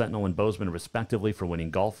from Sentinel and Bozeman, respectively, for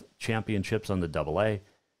winning golf championships on the AA.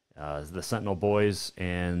 The Sentinel boys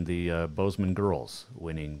and the Bozeman girls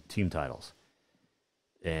winning team titles.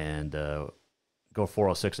 And go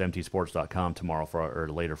 406mtsports.com tomorrow or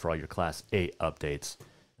later for all your Class A updates.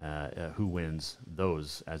 Who wins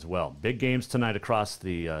those as well. Big games tonight across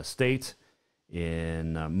the state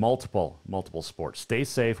in multiple sports. Stay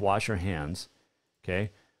safe. Wash your hands.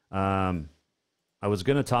 Okay. I was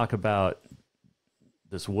going to talk about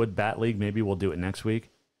this Wood Bat League. Maybe we'll do it next week.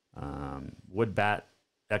 Wood Bat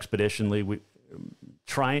Expedition League.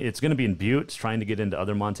 It's going to be in Butte. It's trying to get into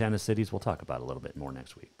other Montana cities. We'll talk about it a little bit more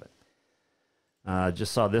next week. But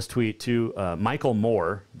just saw this tweet too. Michael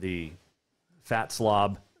Moore, the Fat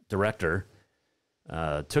Slob director,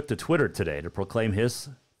 took to Twitter today to proclaim his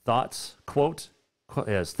thoughts, quote,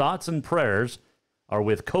 his thoughts and prayers are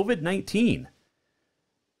with COVID-19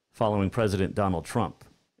 following President Donald Trump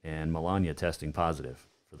and Melania testing positive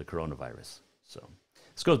for the coronavirus. So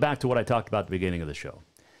this goes back to what I talked about at the beginning of the show.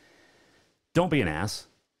 Don't be an ass.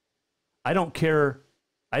 I don't care.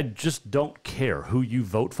 I just don't care who you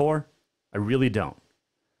vote for. I really don't.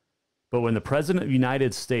 But when the President of the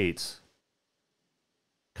United States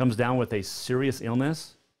comes down with a serious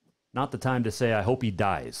illness, not the time to say, I hope he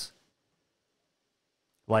dies.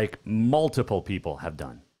 Like multiple people have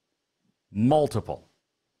done. Multiple.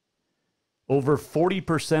 Over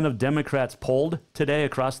 40% of Democrats polled today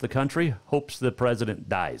across the country hopes the president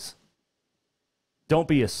dies. Don't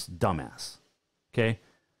be a dumbass, okay?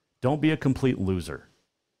 Don't be a complete loser,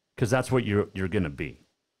 because that's what you're going to be.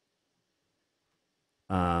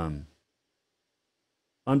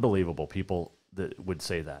 Unbelievable people that would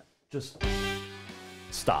say that. Just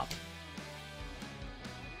stop.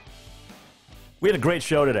 We had a great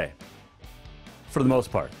show today, for the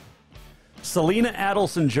most part. Solina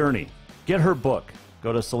Adelson Journey. Get her book.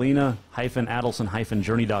 Go to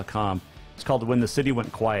Solina-Adelson-Journey.com. It's called When the City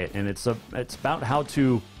Went Quiet, and it's about how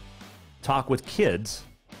to talk with kids,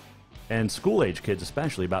 and school-age kids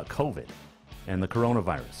especially, about COVID and the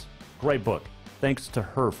coronavirus. Great book. Thanks to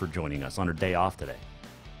her for joining us on her day off today.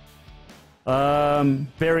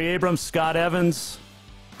 Barry Abrams, Scott Evans,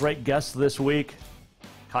 great guests this week.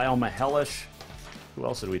 Kyle Mahelish. Who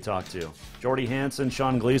else did we talk to? Jordy Hansen,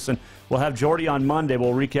 Sean Gleason. We'll have Jordy on Monday.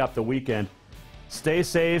 We'll recap the weekend. Stay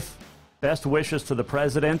safe. Best wishes to the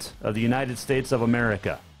President of the United States of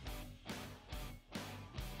America.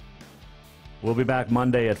 We'll be back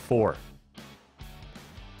Monday at 4.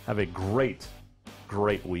 Have a great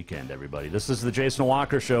weekend, everybody. This is the Jason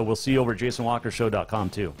Walker Show. We'll see you over at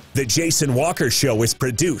jasonwalkershow.com, too. The Jason Walker Show is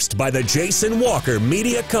produced by the Jason Walker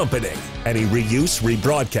Media Company. Any reuse,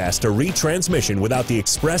 rebroadcast, or retransmission without the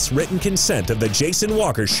express written consent of the Jason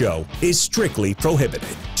Walker Show is strictly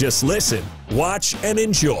prohibited. Just listen, watch, and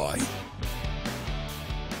enjoy.